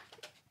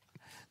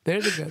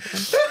 There's a good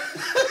one.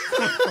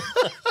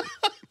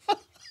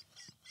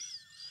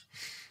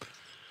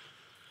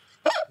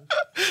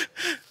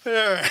 All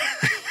right.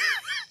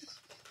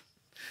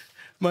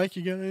 Mike,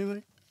 you got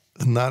anything?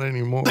 Not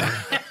anymore.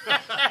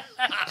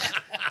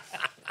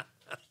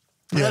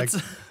 Yeah,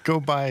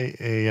 go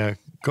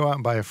out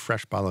and buy a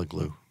fresh bottle of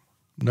glue.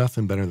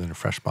 Nothing better than a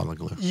fresh bottle of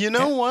glue. You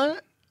know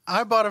what?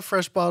 I bought a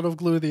fresh bottle of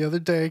glue the other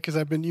day because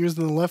I've been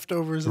using the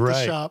leftovers at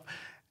the shop,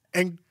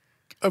 and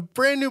a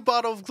brand new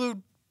bottle of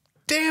glue.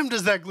 Damn,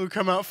 does that glue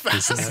come out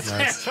fast? Isn't that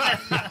nice?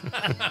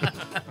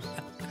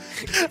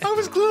 I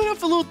was gluing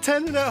up a little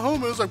tendon at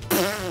home. It was like,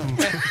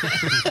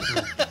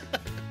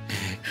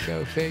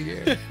 go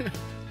figure.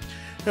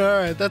 All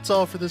right, that's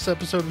all for this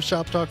episode of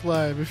Shop Talk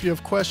Live. If you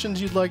have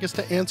questions you'd like us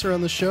to answer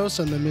on the show,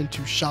 send them in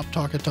to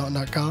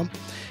shoptalk@taunton.com.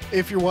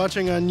 If you're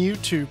watching on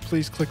YouTube,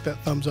 please click that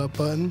thumbs up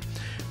button.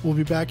 We'll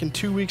be back in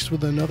 2 weeks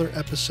with another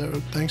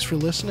episode. Thanks for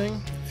listening,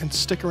 and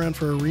stick around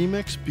for a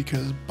remix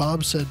because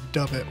Bob said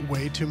dub it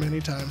way too many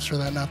times for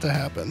that not to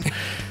happen.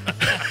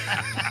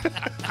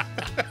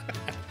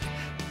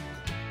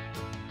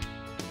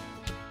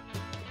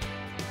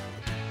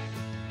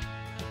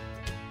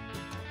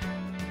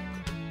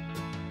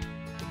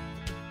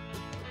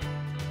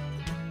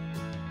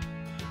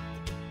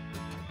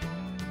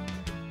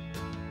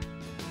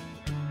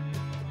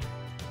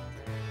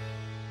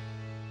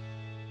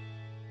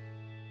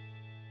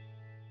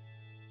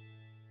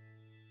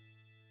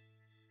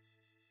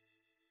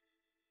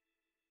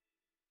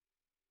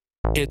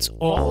 It's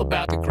all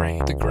about the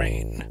grain,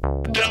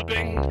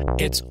 Dubbing.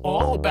 It's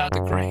all about the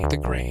grain,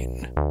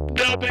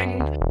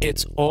 Dubbing.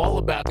 It's all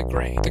about the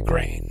grain,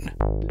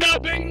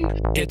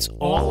 Dubbing. It's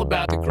all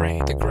about the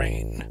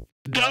grain,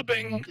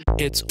 Dubbing.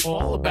 It's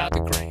all about the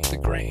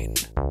grain,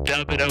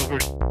 Dub it over.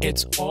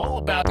 It's all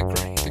about the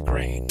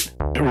grain.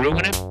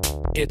 Ruin it.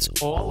 It's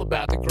all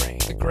about the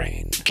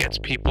grain. Gets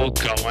people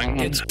going.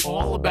 It's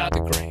all about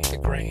the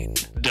grain,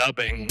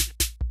 Dubbing.